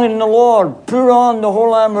strong in the Lord. Put on the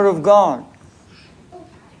whole armor of God.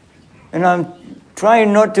 And I'm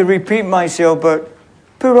trying not to repeat myself, but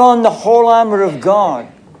put on the whole armor of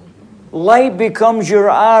God. Light becomes your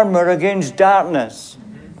armor against darkness.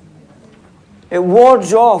 It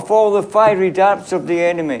wards off all the fiery darts of the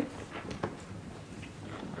enemy.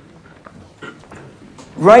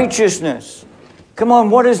 Righteousness. Come on,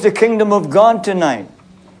 what is the kingdom of God tonight?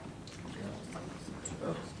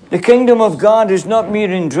 The kingdom of God is not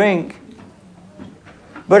meat and drink,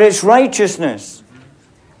 but it's righteousness.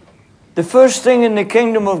 The first thing in the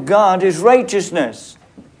kingdom of God is righteousness.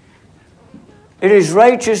 It is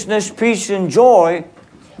righteousness, peace, and joy,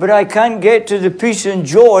 but I can't get to the peace and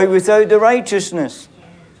joy without the righteousness.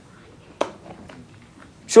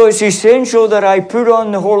 So it's essential that I put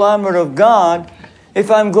on the whole armor of God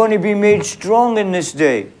if I'm going to be made strong in this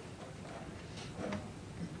day.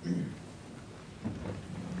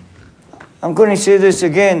 I'm going to say this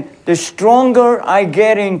again. The stronger I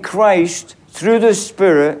get in Christ through the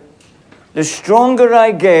Spirit, the stronger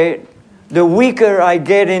I get, the weaker I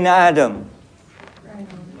get in Adam.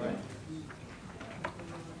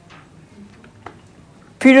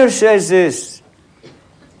 Peter says this.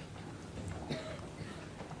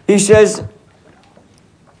 He says,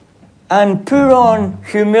 and put on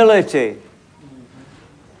humility.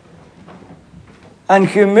 And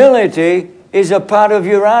humility is a part of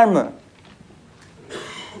your armor.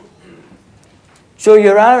 So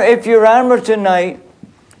if your armor tonight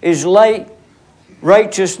is light,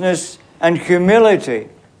 righteousness, and humility,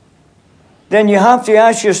 then you have to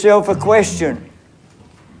ask yourself a question.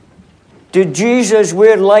 Did Jesus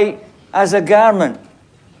wear light as a garment?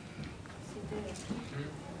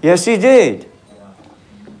 Yes, he did.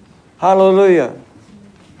 Hallelujah.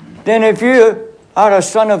 Then if you are a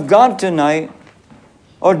son of God tonight,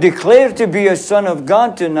 or declare to be a son of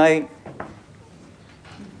God tonight,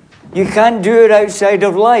 you can't do it outside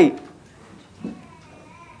of light.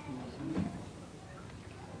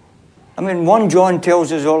 I mean, 1 John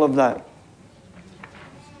tells us all of that.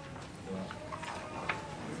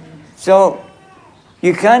 So,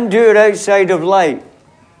 you can't do it outside of light,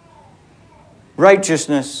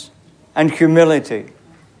 righteousness, and humility.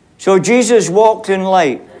 So Jesus walked in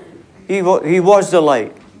light. He was the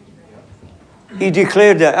light. He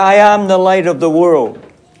declared that, I am the light of the world.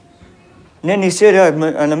 And then he said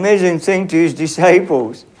an amazing thing to his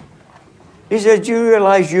disciples. He said, do you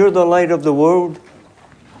realize you're the light of the world?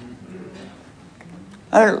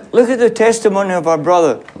 And look at the testimony of our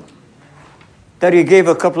brother that he gave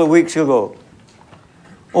a couple of weeks ago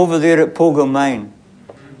over there at Poga Mine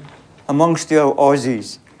amongst the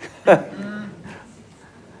Aussies.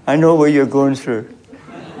 I know what you're going through.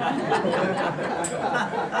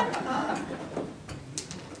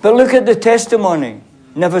 But look at the testimony.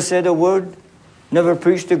 Never said a word. Never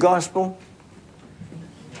preached the gospel.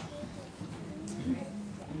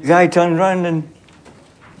 The guy turned around and,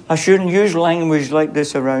 I shouldn't use language like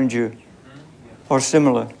this around you. Or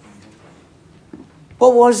similar.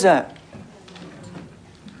 What was that?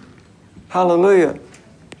 Hallelujah.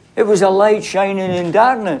 It was a light shining in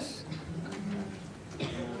darkness.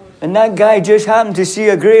 And that guy just happened to see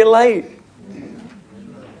a great light.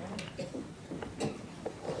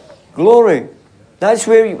 Glory. That's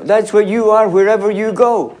where you are wherever you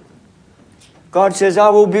go. God says, I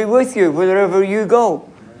will be with you wherever you go.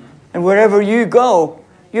 And wherever you go,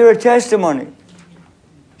 you're a testimony.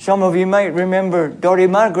 Some of you might remember Dottie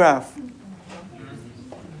Margraff,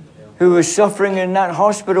 who was suffering in that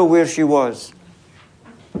hospital where she was.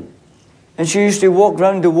 And she used to walk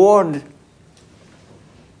round the ward.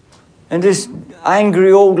 And this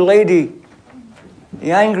angry old lady,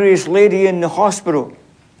 the angriest lady in the hospital,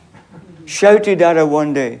 shouted at her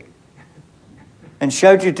one day and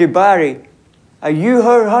shouted to Barry, are you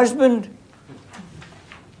her husband?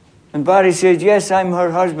 And Barry said, yes, I'm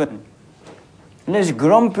her husband. And this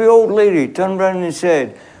grumpy old lady turned around and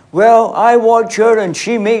said, well, I watch her and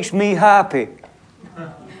she makes me happy.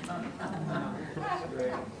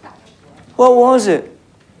 What was it?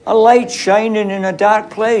 A light shining in a dark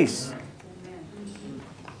place.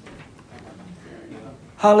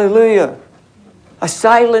 Hallelujah. A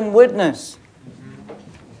silent witness.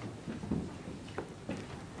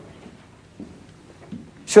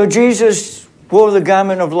 So Jesus wore the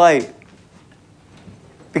garment of light,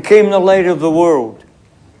 became the light of the world.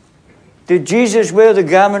 Did Jesus wear the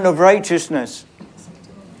garment of righteousness?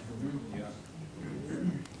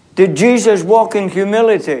 Did Jesus walk in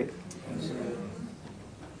humility?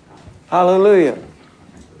 Hallelujah.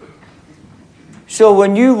 So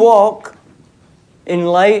when you walk in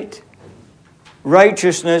light,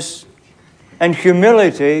 righteousness, and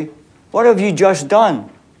humility, what have you just done?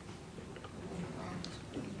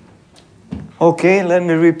 Okay, let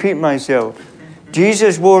me repeat myself.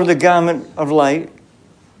 Jesus wore the garment of light.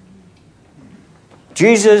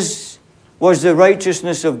 Jesus was the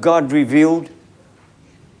righteousness of God revealed.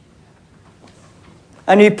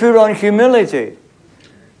 And he put on humility.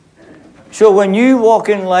 So when you walk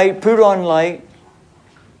in light, put on light,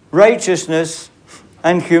 righteousness,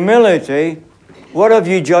 and humility, what have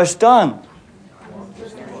you just done?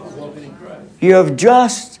 You have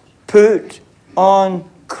just put on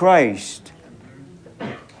Christ.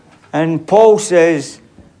 And Paul says,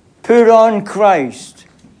 put on Christ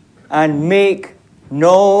and make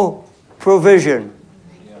no provision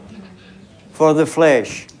for the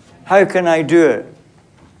flesh. How can I do it?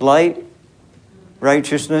 Light,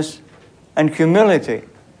 righteousness, and humility.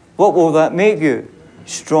 What will that make you?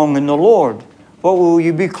 Strong in the Lord. What will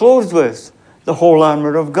you be clothed with? The whole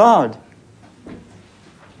armor of God.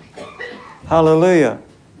 Hallelujah.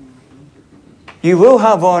 You will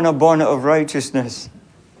have on a bonnet of righteousness.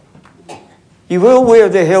 You will wear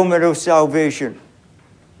the helmet of salvation.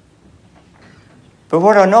 But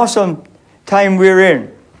what an awesome time we're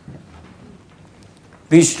in.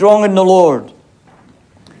 Be strong in the Lord.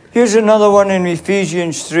 Here's another one in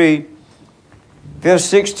Ephesians 3, verse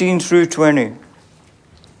 16 through 20.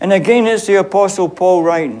 And again, it's the Apostle Paul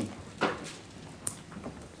writing.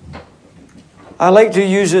 I like to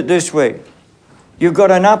use it this way. You've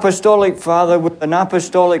got an apostolic father with an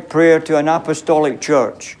apostolic prayer to an apostolic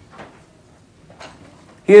church.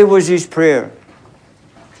 Here was his prayer.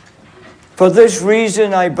 For this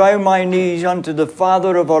reason I bow my knees unto the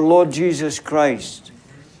Father of our Lord Jesus Christ,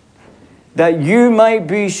 that you might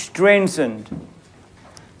be strengthened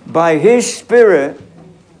by his Spirit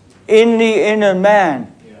in the inner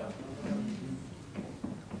man,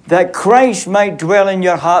 that Christ might dwell in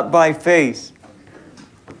your heart by faith,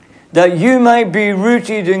 that you might be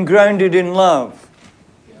rooted and grounded in love,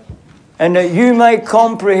 and that you might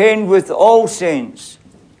comprehend with all saints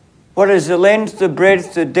what is the length, the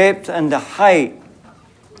breadth, the depth, and the height,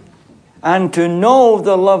 and to know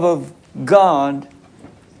the love of God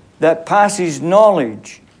that passes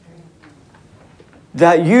knowledge,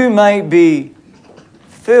 that you might be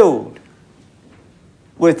filled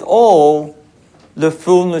with all the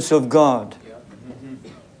fullness of God.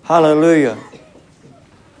 Hallelujah.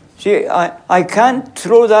 See, I can't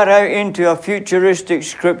throw that out into a futuristic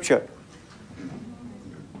scripture.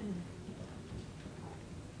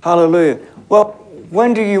 Hallelujah. Well,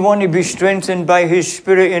 when do you want to be strengthened by his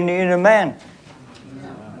Spirit in the inner man?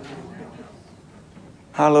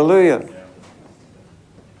 Hallelujah.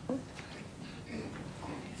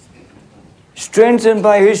 Strengthened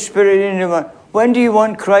by his Spirit in the inner man. When do you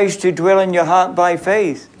want Christ to dwell in your heart by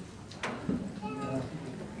faith?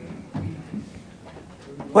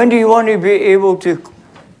 When do you want to be able to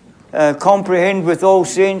comprehend with all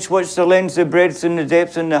saints what's the length, the breadth, and the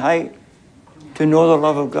depth, and the height? To know the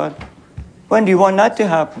love of God. When do you want that to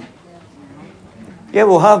happen? Yeah,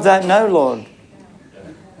 we'll have that now, Lord.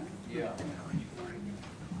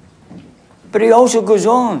 But he also goes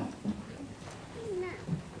on.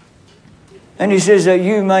 And he says that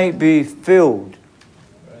you might be filled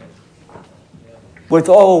with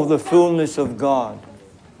all the fullness of God.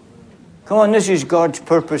 Come on, this is God's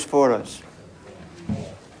purpose for us.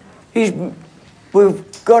 We've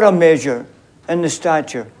got a measure and the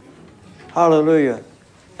stature. Hallelujah.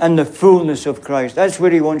 And the fullness of Christ. That's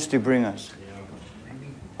where he wants to bring us.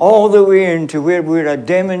 All the way into where we're a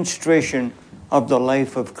demonstration of the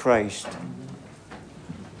life of Christ.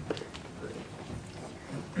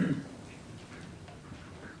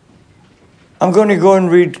 I'm going to go and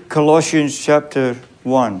read Colossians chapter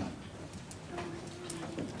 1.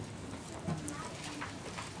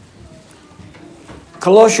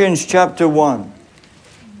 Colossians chapter 1.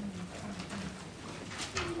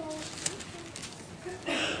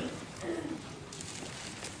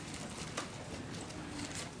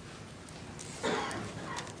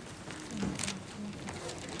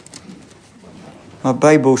 My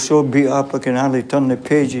Bible's so beat up I can hardly turn the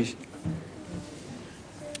pages.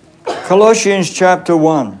 Colossians chapter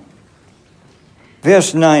 1,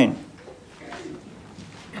 verse 9.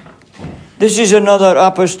 This is another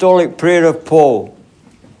apostolic prayer of Paul.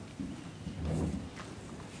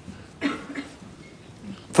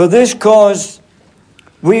 For this cause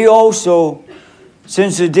we also,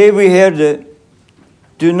 since the day we heard it,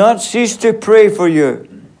 do not cease to pray for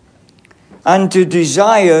you and to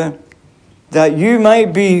desire that you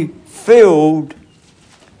might be filled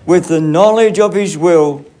with the knowledge of his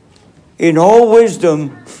will in all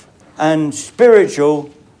wisdom and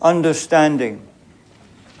spiritual understanding.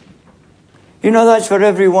 You know, that's for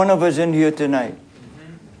every one of us in here tonight.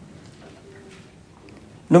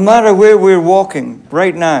 No matter where we're walking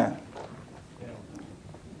right now.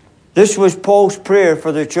 This was Paul's prayer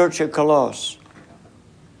for the church at Colossus.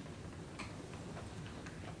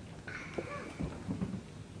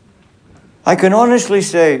 I can honestly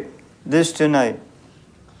say this tonight.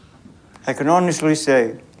 I can honestly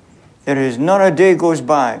say there is not a day goes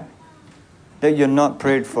by that you're not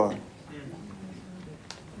prayed for.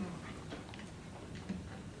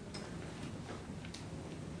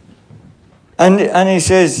 And he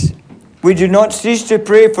says, we do not cease to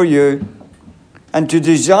pray for you and to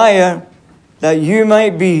desire that you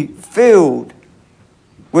might be filled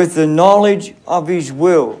with the knowledge of his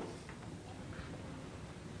will.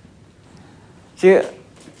 See,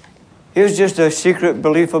 here's just a secret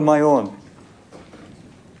belief of my own.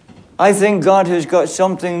 I think God has got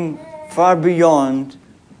something far beyond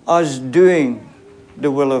us doing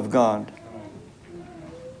the will of God.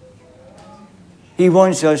 He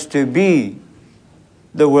wants us to be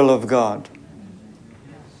the will of God.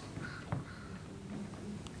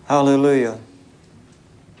 Hallelujah.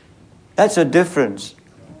 That's a difference.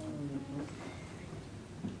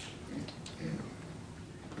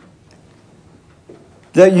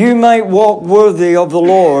 That you might walk worthy of the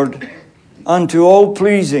Lord unto all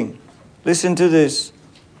pleasing. Listen to this.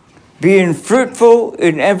 Being fruitful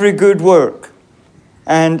in every good work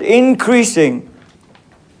and increasing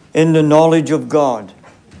in the knowledge of God.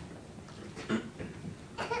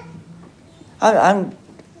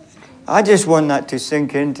 I just want that to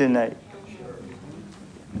sink in tonight.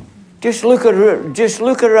 Just look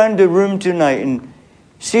around the room tonight and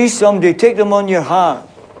see somebody, take them on your heart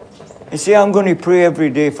and say, I'm going to pray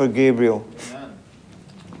every day for Gabriel. Amen.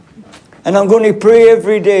 And I'm going to pray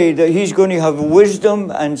every day that he's going to have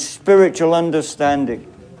wisdom and spiritual understanding.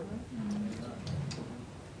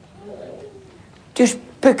 Just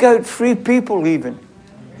pick out 3 people even.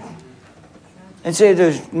 And say,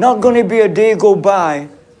 there's not going to be a day go by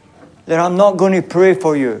that I'm not going to pray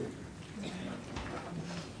for you.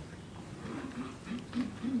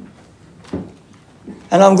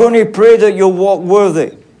 And I'm going to pray that you'll walk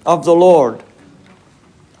worthy of the Lord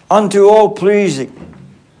unto all pleasing,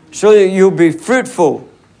 so that you'll be fruitful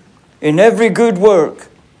in every good work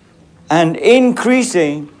and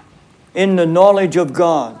increasing in the knowledge of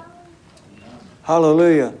God.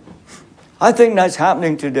 Hallelujah. I think that's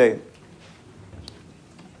happening today.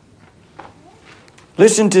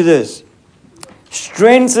 Listen to this.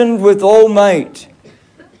 Strengthened with all might,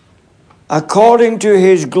 according to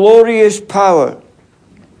his glorious power,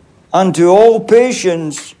 unto all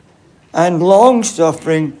patience and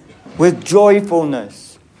long-suffering with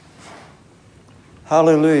joyfulness.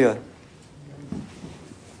 Hallelujah.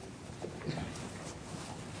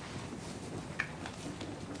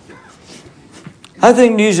 I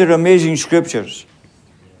think these are amazing scriptures.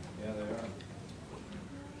 Yeah, they are.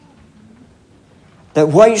 That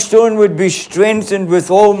Whitestone would be strengthened with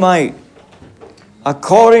all might,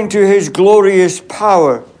 according to his glorious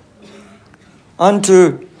power,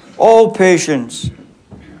 unto all patience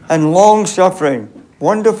and long-suffering.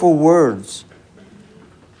 Wonderful words.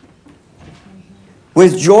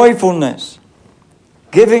 With joyfulness,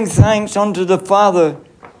 giving thanks unto the Father,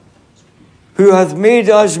 who hath made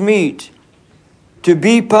us meet to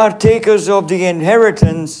be partakers of the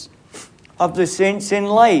inheritance of the saints in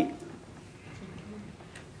light.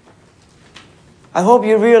 I hope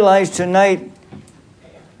you realize tonight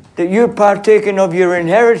that you're partaking of your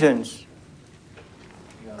inheritance.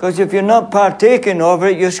 Because if you're not partaking of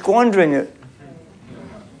it, you're squandering it.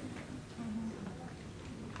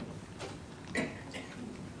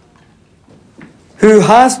 Who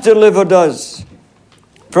hath delivered us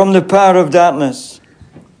from the power of darkness,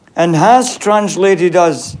 and has translated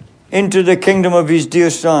us into the kingdom of his dear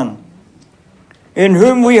Son, in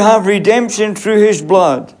whom we have redemption through his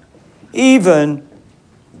blood, even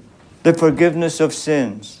the forgiveness of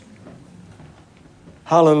sins.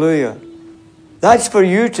 Hallelujah. That's for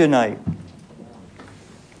you tonight.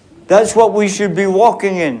 That's what we should be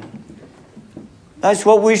walking in. That's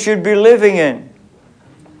what we should be living in.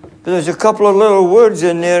 But there's a couple of little words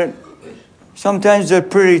in there. Sometimes they're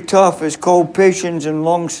pretty tough. It's called patience and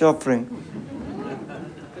long-suffering.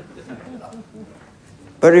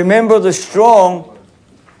 But remember, the strong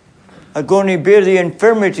are going to bear the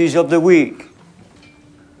infirmities of the weak.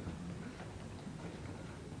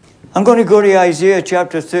 I'm going to go to Isaiah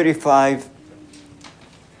chapter 35.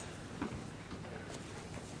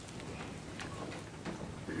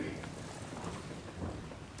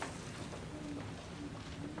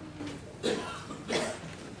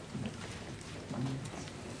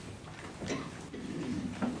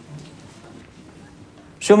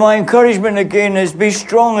 So my encouragement again is be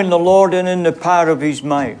strong in the Lord and in the power of his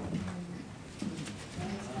might.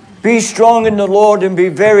 Be strong in the Lord and be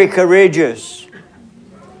very courageous.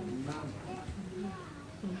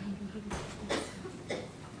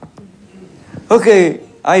 Okay,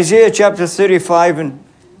 Isaiah chapter 35, and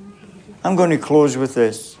I'm going to close with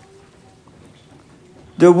this.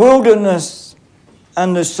 The wilderness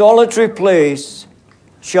and the solitary place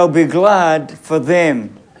shall be glad for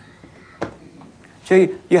them. So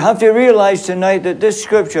you have to realize tonight that this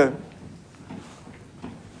scripture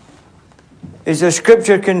is a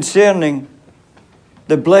scripture concerning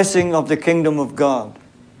the blessing of the kingdom of God.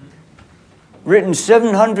 Written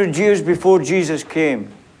 700 years before Jesus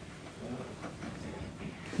came.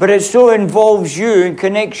 But it so involves you and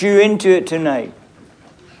connects you into it tonight.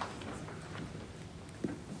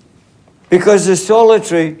 Because the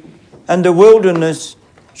solitary and the wilderness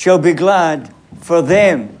shall be glad for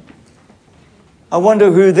them. I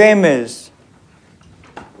wonder who them is.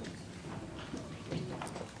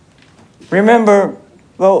 Remember,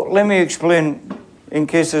 well, let me explain in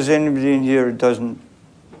case there's anybody in here who doesn't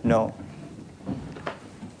know.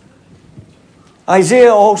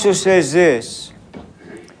 Isaiah also says this,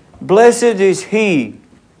 blessed is he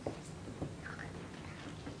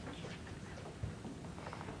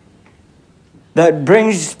that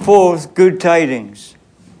brings forth good tidings.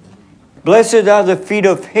 Blessed are the feet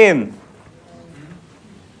of him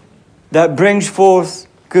that brings forth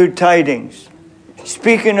good tidings.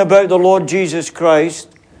 Speaking about the Lord Jesus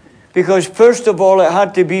Christ, because first of all it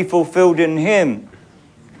had to be fulfilled in him.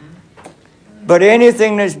 But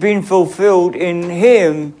anything that's been fulfilled in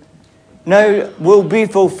him now will be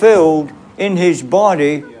fulfilled in his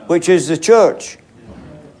body, which is the church.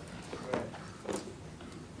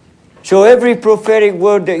 So every prophetic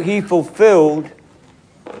word that he fulfilled,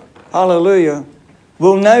 hallelujah,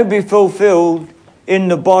 will now be fulfilled in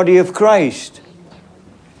the body of Christ.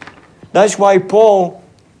 That's why Paul,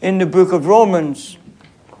 in the book of Romans,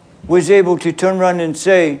 was able to turn around and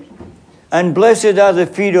say, and blessed are the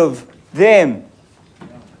feet of them.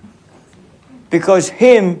 Because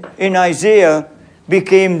him in Isaiah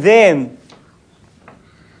became them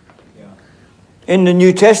in the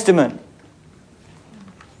New Testament.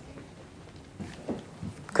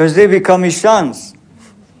 Because they become his sons.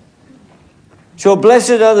 So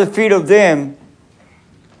blessed are the feet of them.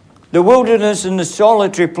 The wilderness and the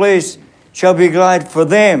solitary place shall be glad for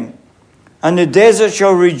them. And the desert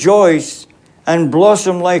shall rejoice and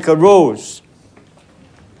blossom like a rose.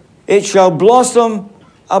 It shall blossom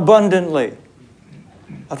abundantly.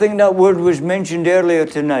 I think that word was mentioned earlier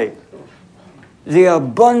tonight. The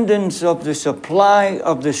abundance of the supply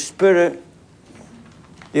of the Spirit,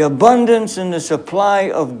 the abundance and the supply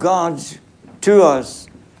of God's to us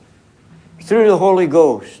through the Holy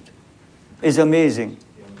Ghost is amazing.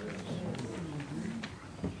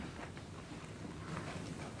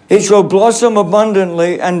 It shall blossom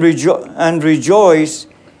abundantly and rejoice,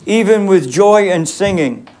 even with joy and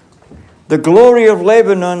singing. The glory of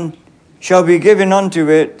Lebanon shall be given unto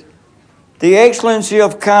it, the excellency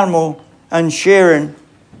of Carmel and Sharon.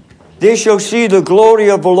 They shall see the glory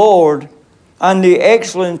of the Lord and the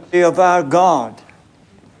excellency of our God.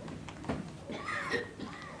 I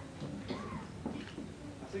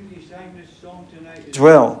think he sang this song tonight As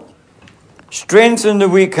well, strengthen the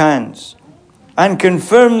weak hands and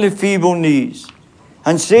confirm the feeble knees,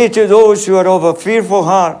 and say to those who are of a fearful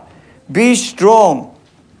heart, be strong,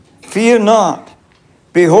 fear not.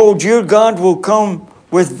 Behold, your God will come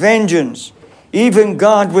with vengeance, even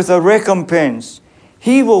God with a recompense.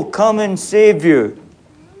 He will come and save you.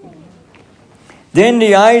 Then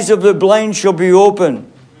the eyes of the blind shall be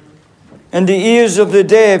opened, and the ears of the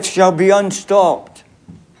deaf shall be unstopped.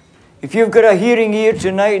 If you've got a hearing ear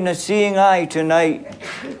tonight and a seeing eye tonight,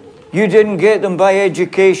 you didn't get them by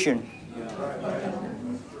education.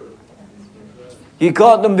 You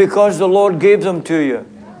got them because the Lord gave them to you.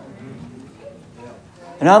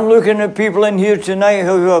 And I'm looking at people in here tonight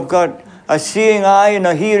who have got a seeing eye and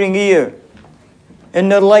a hearing ear. And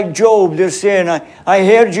they're like Job. They're saying, I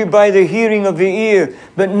heard you by the hearing of the ear,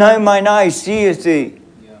 but now mine eye seeth thee.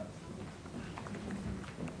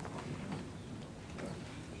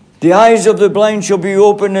 The eyes of the blind shall be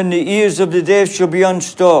opened, and the ears of the deaf shall be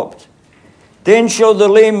unstopped. Then shall the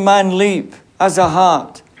lame man leap as a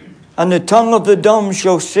hart, and the tongue of the dumb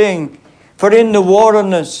shall sing. For in the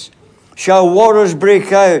wilderness shall waters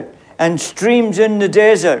break out, and streams in the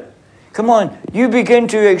desert. Come on, you begin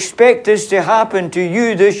to expect this to happen to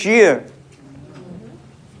you this year.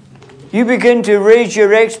 You begin to raise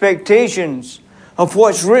your expectations of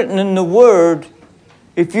what's written in the Word.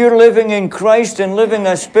 If you're living in Christ and living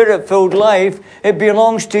a Spirit-filled life, it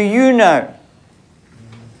belongs to you now.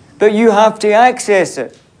 But you have to access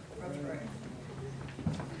it.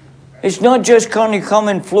 It's not just going to come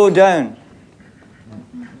and flow down.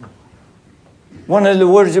 One of the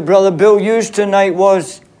words that Brother Bill used tonight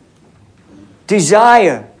was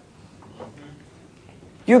desire.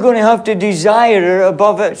 You're going to have to desire it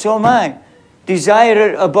above it. So am I. Desire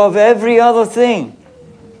it above every other thing.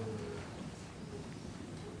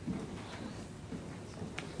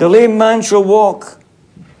 The lame man shall walk.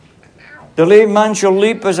 The lame man shall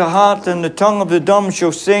leap as a hart, and the tongue of the dumb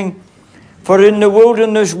shall sing. For in the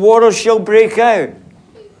wilderness waters shall break out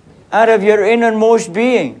of your innermost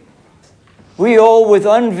being. We all with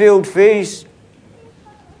unveiled face,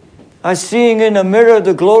 as seeing in a mirror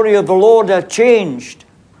the glory of the Lord, are changed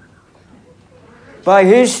by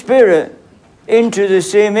His Spirit into the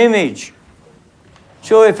same image.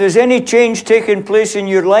 So if there's any change taking place in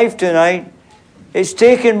your life tonight, it's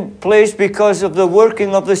taking place because of the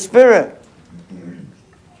working of the Spirit.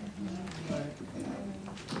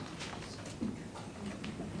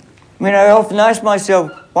 I mean, I often ask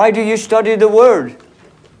myself, why do you study the Word?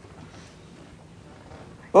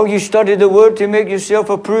 Well, you study the Word to make yourself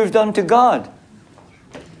approved unto God.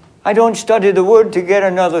 I don't study the Word to get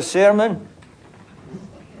another sermon.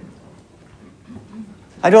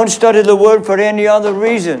 I don't study the Word for any other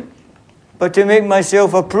reason but to make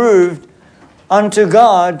myself approved unto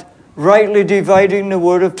God, rightly dividing the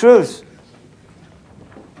word of truth.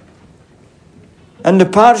 And the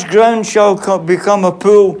parched ground shall become a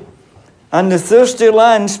pool, and the thirsty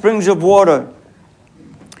land springs of water.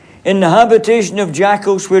 In the habitation of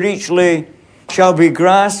jackals where each lay shall be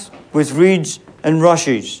grass with reeds and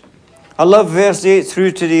rushes. I love verse 8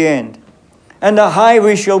 through to the end. And a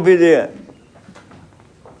highway shall be there,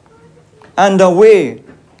 and a way,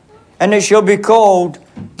 and it shall be called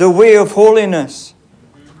the way of holiness.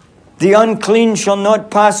 The unclean shall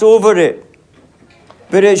not pass over it,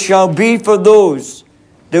 but it shall be for those,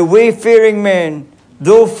 the wayfaring men,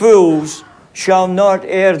 though fools, shall not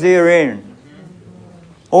err therein.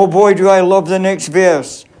 Oh boy, do I love the next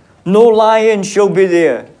verse. No lion shall be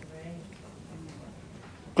there.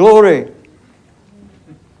 Glory.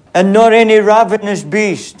 And not any ravenous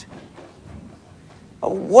beast.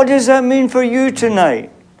 What does that mean for you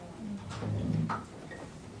tonight?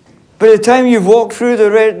 By the time you've walked through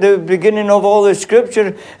the beginning of all the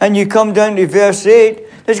scripture and you come down to verse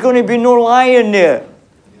 8, there's going to be no lion there.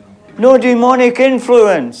 No demonic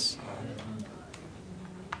influence.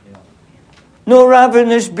 No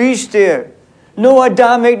ravenous beast there. No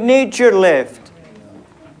Adamic nature left.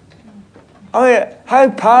 I mean, how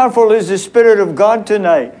powerful is the Spirit of God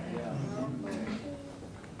tonight?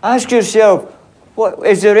 Ask yourself,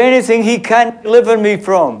 is there anything He can't deliver me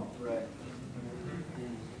from?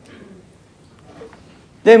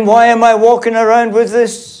 Then why am I walking around with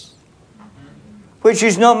this, which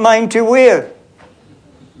is not mine to wear?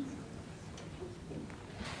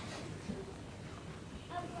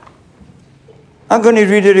 I'm going to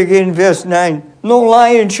read it again, verse 9. No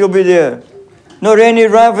lion shall be there, nor any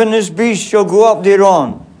ravenous beast shall go up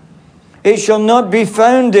thereon. It shall not be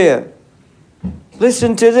found there.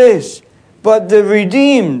 Listen to this. But the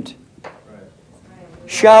redeemed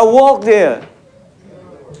shall walk there.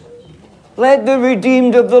 Let the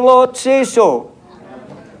redeemed of the Lord say so.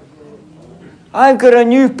 I've got a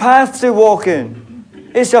new path to walk in.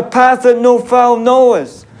 It's a path that no fowl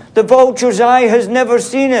knoweth. The vulture's eye has never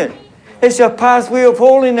seen it. It's a pathway of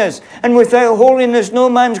holiness. And without holiness, no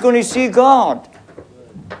man's going to see God.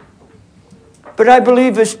 But I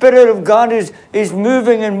believe the Spirit of God is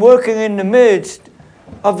moving and working in the midst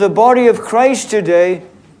of the body of Christ today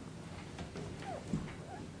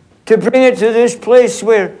to bring it to this place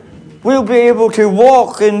where we'll be able to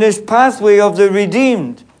walk in this pathway of the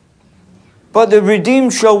redeemed. But the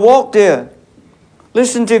redeemed shall walk there.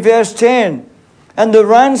 Listen to verse 10. And the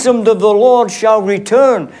ransomed of the Lord shall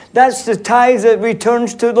return. That's the tithe that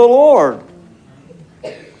returns to the Lord.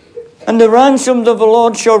 And the ransomed of the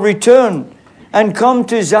Lord shall return and come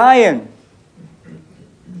to Zion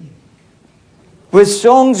with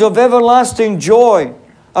songs of everlasting joy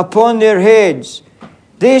upon their heads.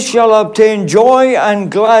 They shall obtain joy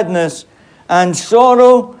and gladness, and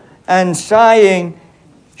sorrow and sighing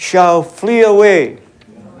shall flee away.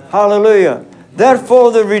 Hallelujah.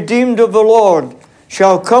 Therefore the redeemed of the Lord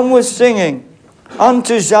shall come with singing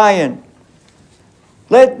unto Zion.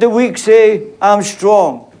 Let the weak say, I'm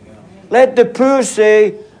strong. Let the poor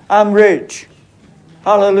say, I'm rich.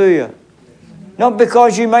 Hallelujah. Not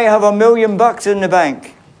because you might have $1 million in the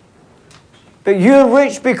bank, but you're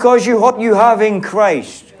rich because you what you have in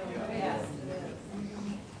Christ.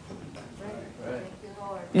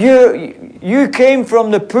 You came from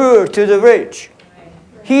the poor to the rich.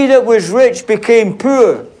 He that was rich became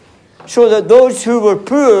poor, so that those who were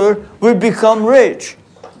poor would become rich.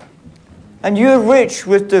 And you're rich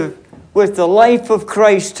with the life of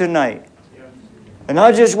Christ tonight. And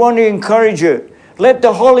I just want to encourage you. Let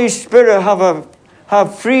the Holy Spirit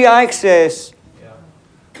have free access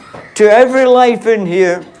to every life in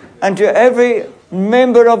here and to every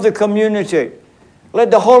member of the community.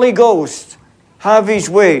 Let the Holy Ghost have His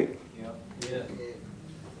way.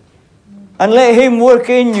 And let Him work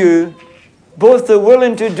in you both the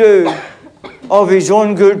willing to do of His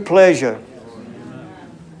own good pleasure.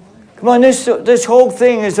 Come on, this whole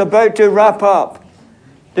thing is about to wrap up.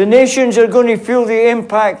 The nations are going to feel the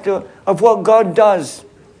impact of what God does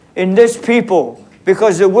in this people,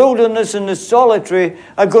 because the wilderness and the solitary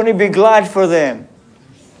are going to be glad for them.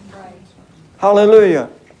 Right. Hallelujah.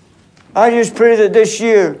 I just pray that this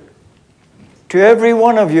year, to every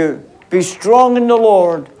one of you, be strong in the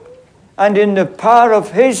Lord and in the power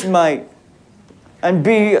of His might, and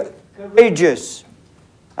be courageous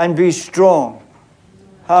and be strong.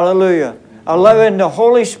 Hallelujah. Allowing the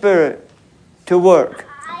Holy Spirit to work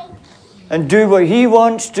and do what He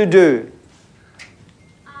wants to do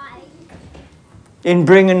in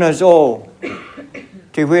bringing us all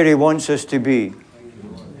to where He wants us to be.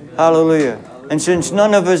 Hallelujah. And since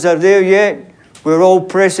none of us are there yet, we're all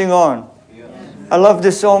pressing on. I love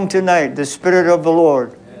the song tonight, The Spirit of the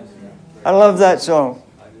Lord. I love that song.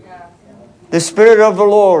 The Spirit of the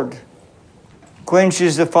Lord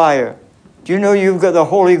quenches the fire. Do you know you've got the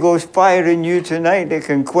Holy Ghost fire in you tonight that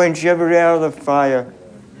can quench every other fire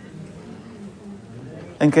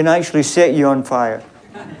and can actually set you on fire?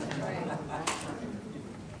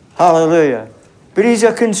 Hallelujah. But He's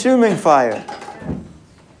a consuming fire.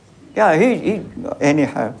 Yeah, he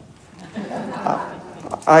anyhow.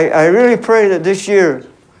 I really pray that this year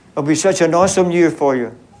will be such an awesome year for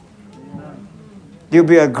you. There'll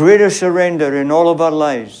be a greater surrender in all of our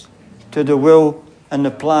lives to the will and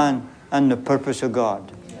the plan and the purpose of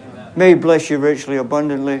God. May He bless you richly,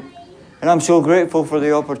 abundantly. And I'm so grateful for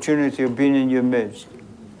the opportunity of being in your midst.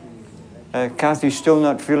 Kathy's still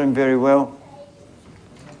not feeling very well.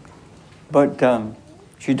 But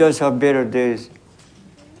she does have better days.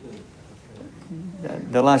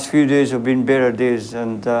 The last few days have been better days.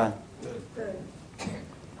 But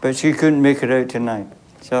she couldn't make it out tonight.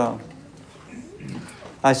 So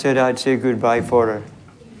I said I'd say goodbye for her.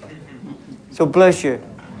 So bless you.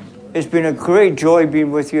 It's been a great joy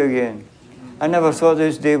being with you again. I never thought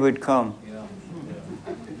this day would come.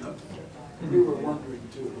 We were wondering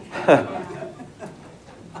too.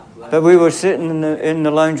 But we were sitting in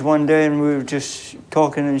the lounge one day and we were just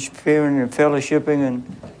talking and sharing and fellowshipping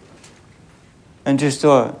and just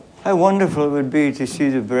thought, how wonderful it would be to see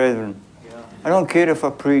the brethren. I don't care if I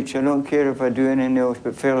preach, I don't care if I do anything else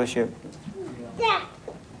but fellowship.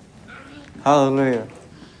 Hallelujah.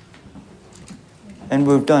 And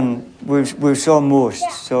we've saw most.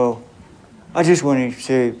 So I just want to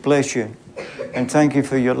say bless you and thank you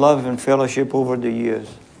for your love and fellowship over the years.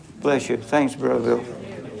 Bless you. Thanks, Brother Bill.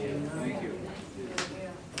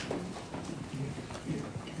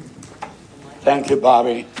 Thank you,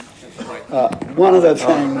 Bobby. One of the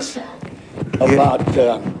things about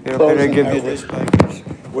closing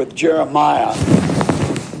with Jeremiah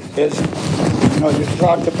is, you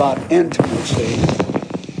talked about intimacy,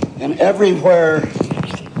 and everywhere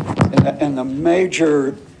in the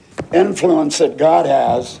major influence that God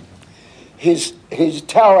has, He's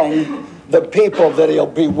telling the people that He'll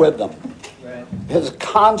be with them. His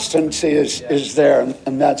constancy is there,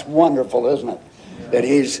 and that's wonderful, isn't it? That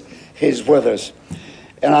He's with us.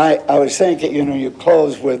 And I was thinking, you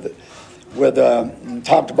close with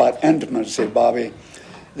talked about intimacy, Bobby.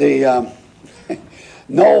 The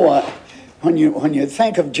Noah, when you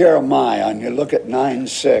think of Jeremiah and you look at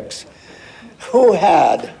 9:6, who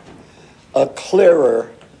had a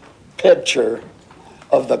clearer picture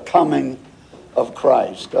of the coming of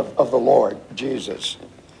Christ, of the Lord Jesus?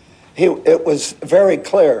 It was very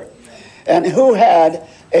clear. And who had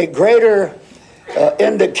a greater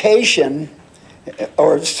indication,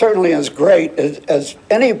 or certainly as great as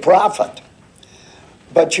any prophet?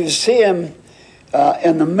 But you see him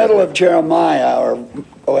in the middle of Jeremiah,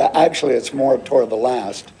 or actually it's more toward the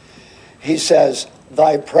last. He says,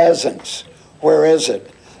 thy presence, where is it?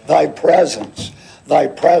 Thy presence, thy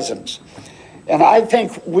presence. And I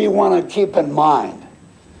think we want to keep in mind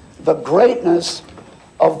the greatness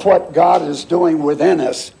of what God is doing within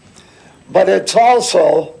us, but it's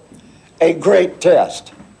also a great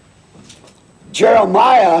test.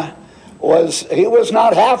 Jeremiah was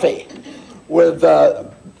not happy with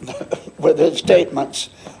his statements.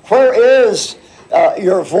 Where is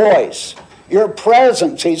your voice, your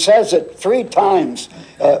presence? He says it 3 times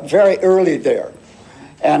very early there.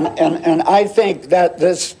 And I think that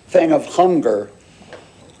this thing of hunger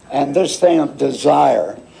and this thing of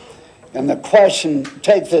desire, and the question,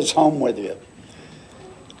 take this home with you,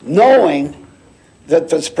 knowing that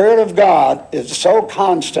the Spirit of God is so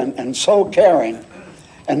constant and so caring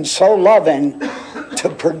and so loving to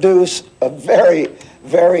produce a very,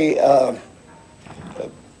 very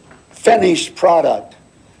finished product,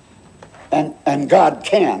 and God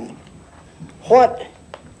can. What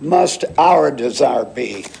must our desire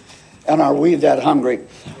be? And are we that hungry?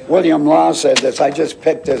 William Law said this. I just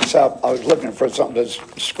picked this up. I was looking for something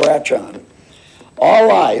to scratch on. All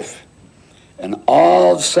life and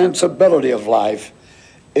all sensibility of life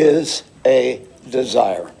is a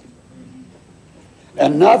desire.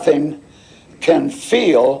 And nothing can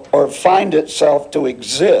feel or find itself to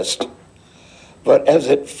exist, but as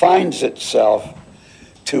it finds itself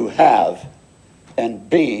to have and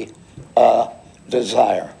be a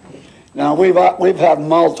desire. Now, we've had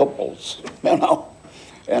multiples,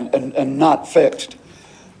 and not fixed.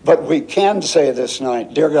 But we can say this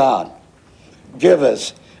night, dear God, give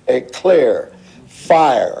us a clear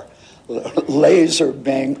fire, laser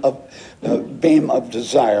beam of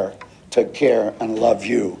desire to care and love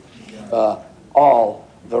you all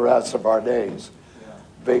the rest of our days.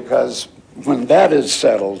 Because when that is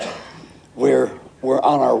settled, we're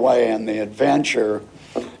on our way in the adventure,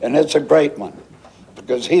 and it's a great one,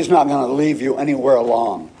 because he's not going to leave you anywhere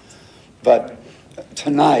along. But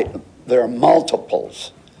tonight, there are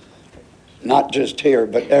multiples, not just here,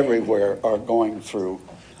 but everywhere, are going through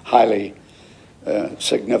highly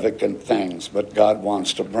significant things. But God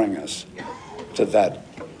wants to bring us to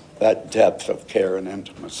that depth of care and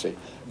intimacy.